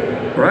heel,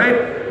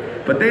 right?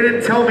 But they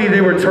didn't tell me they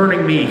were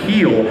turning me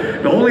heel.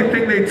 The only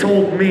thing they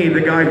told me,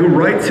 the guy who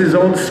writes his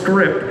own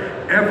script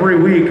every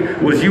week,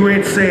 was you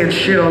ain't saying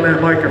shit on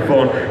that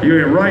microphone. You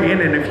ain't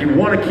writing, and if you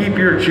want to keep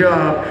your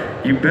job,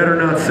 you better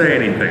not say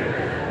anything.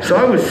 So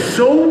I was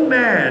so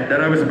mad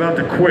that I was about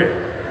to quit.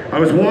 I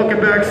was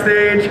walking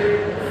backstage,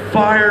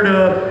 fired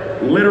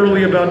up,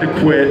 literally about to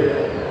quit.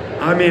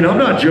 I mean, I'm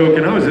not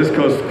joking, I was this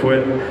close to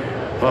quitting.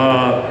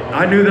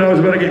 I knew that I was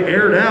going to get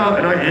aired out,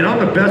 and I'm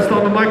the best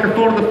on the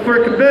microphone in the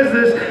frickin'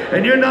 business,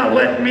 and you're not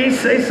letting me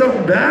say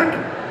something back?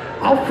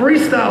 I'll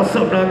freestyle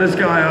something on this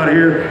guy out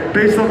here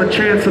based on the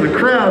chance of the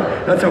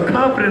crowd. That's how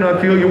confident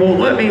I feel. You won't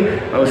let me.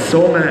 I was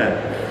so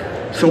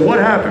mad. So what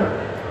happened?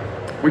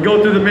 We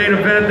go through the main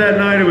event that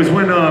night. It was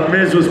when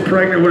Miz was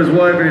pregnant with his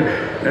wife,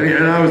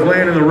 and I was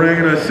laying in the ring,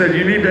 and I said,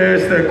 you need to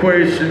ask that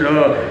question,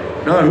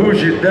 not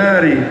who's your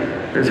daddy,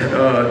 it's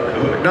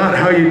not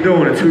how you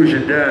doing, it's who's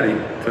your daddy,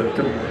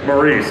 to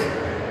Maurice.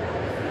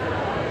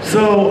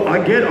 So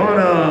I get on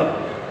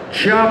a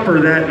chopper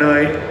that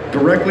night,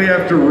 directly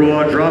after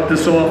Raw, dropped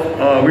us off.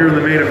 We were in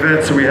the main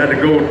event, so we had to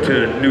go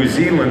to New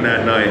Zealand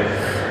that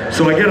night.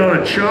 So I get on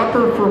a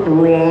chopper from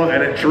Raw,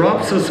 and it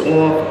drops us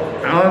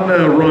off on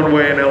the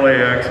runway in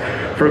LAX.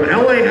 From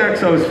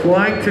LAX, I was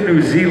flying to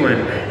New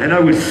Zealand, and I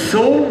was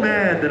so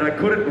mad that I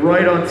couldn't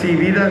write on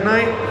TV that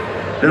night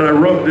that I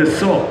wrote this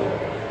song.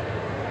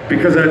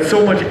 because I had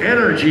so much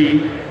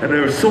energy and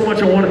there was so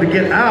much I wanted to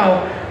get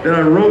out that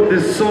I wrote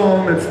this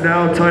song that's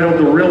now titled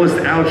the realest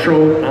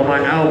outro on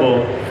my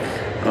album,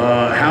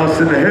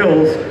 House in the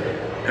Hills.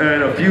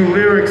 And a few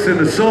lyrics in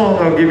the song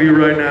I'll give you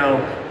right now.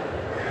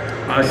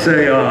 I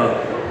say,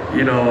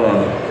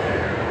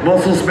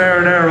 Muscles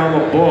marinara,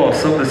 I'm a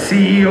boss. I'm the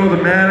CEO,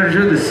 the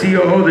manager, the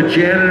COO, the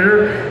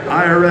janitor.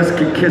 IRS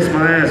can kiss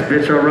my ass,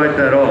 bitch. I'll write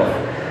that off.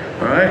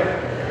 All right?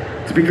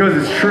 It's because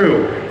it's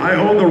true. I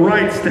own the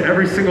rights to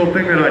every single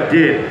thing that I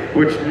did,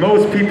 which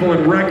most people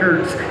in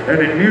records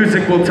and in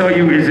music will tell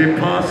you is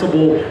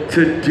impossible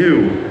to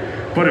do.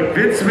 But if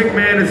Vince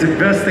McMahon is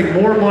investing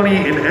more money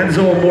in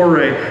Enzo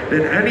Amore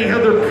than any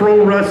other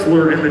pro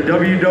wrestler in the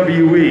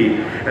WWE,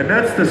 and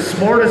that's the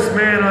smartest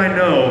man I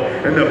know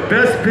and the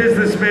best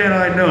businessman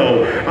I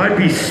know, I'd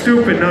be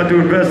stupid not to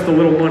invest the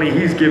little money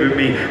he's given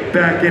me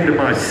back into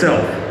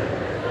myself.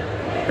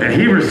 And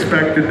he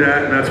respected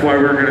that, and that's why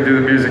we're going to do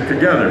the music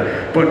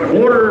together. But in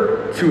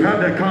order to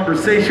have that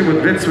conversation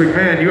with Vince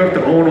McMahon, you have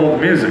to own all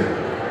the music.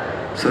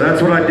 So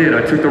that's what I did.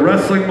 I took the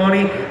wrestling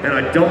money and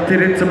I dumped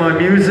it into my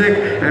music,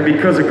 and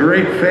because of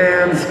great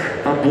fans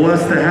I'm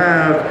blessed to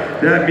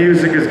have, that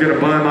music is going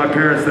to buy my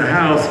parents the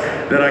house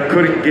that I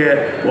couldn't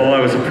get while I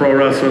was a pro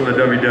wrestler in the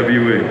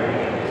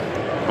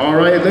WWE. All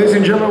right, ladies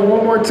and gentlemen,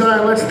 one more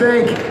time, let's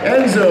thank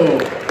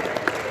Enzo.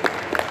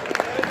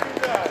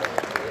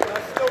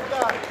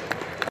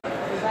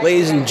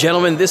 Ladies and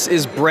gentlemen, this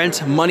is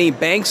Brent Money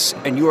Banks,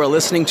 and you are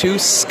listening to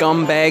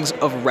Scumbags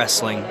of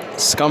Wrestling.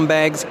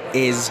 Scumbags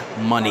is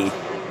money.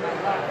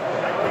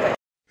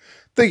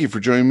 Thank you for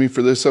joining me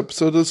for this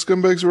episode of the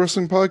Scumbags of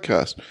Wrestling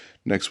podcast.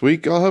 Next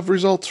week, I'll have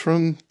results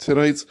from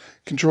tonight's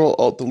Ctrl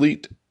Alt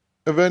Delete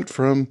event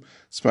from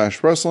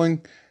Smash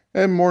Wrestling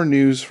and more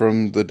news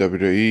from the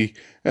WWE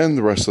and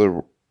the rest of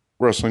the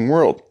wrestling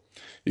world.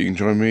 You can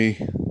join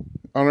me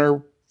on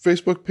our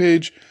Facebook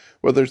page,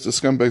 whether it's the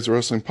Scumbags of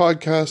Wrestling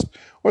podcast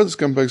or the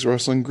Scumbags of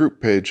Wrestling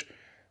group page.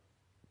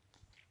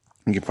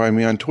 You can find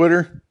me on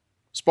Twitter,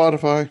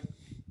 Spotify,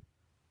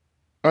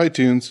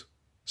 iTunes,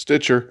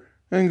 Stitcher,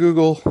 and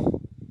Google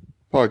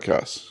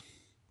Podcasts.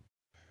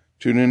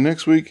 Tune in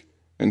next week.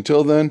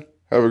 Until then,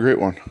 have a great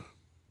one.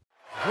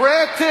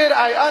 Granted,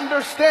 I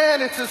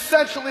understand it's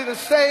essentially the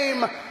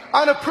same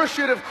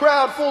unappreciative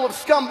crowd full of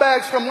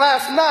scumbags from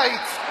last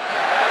night.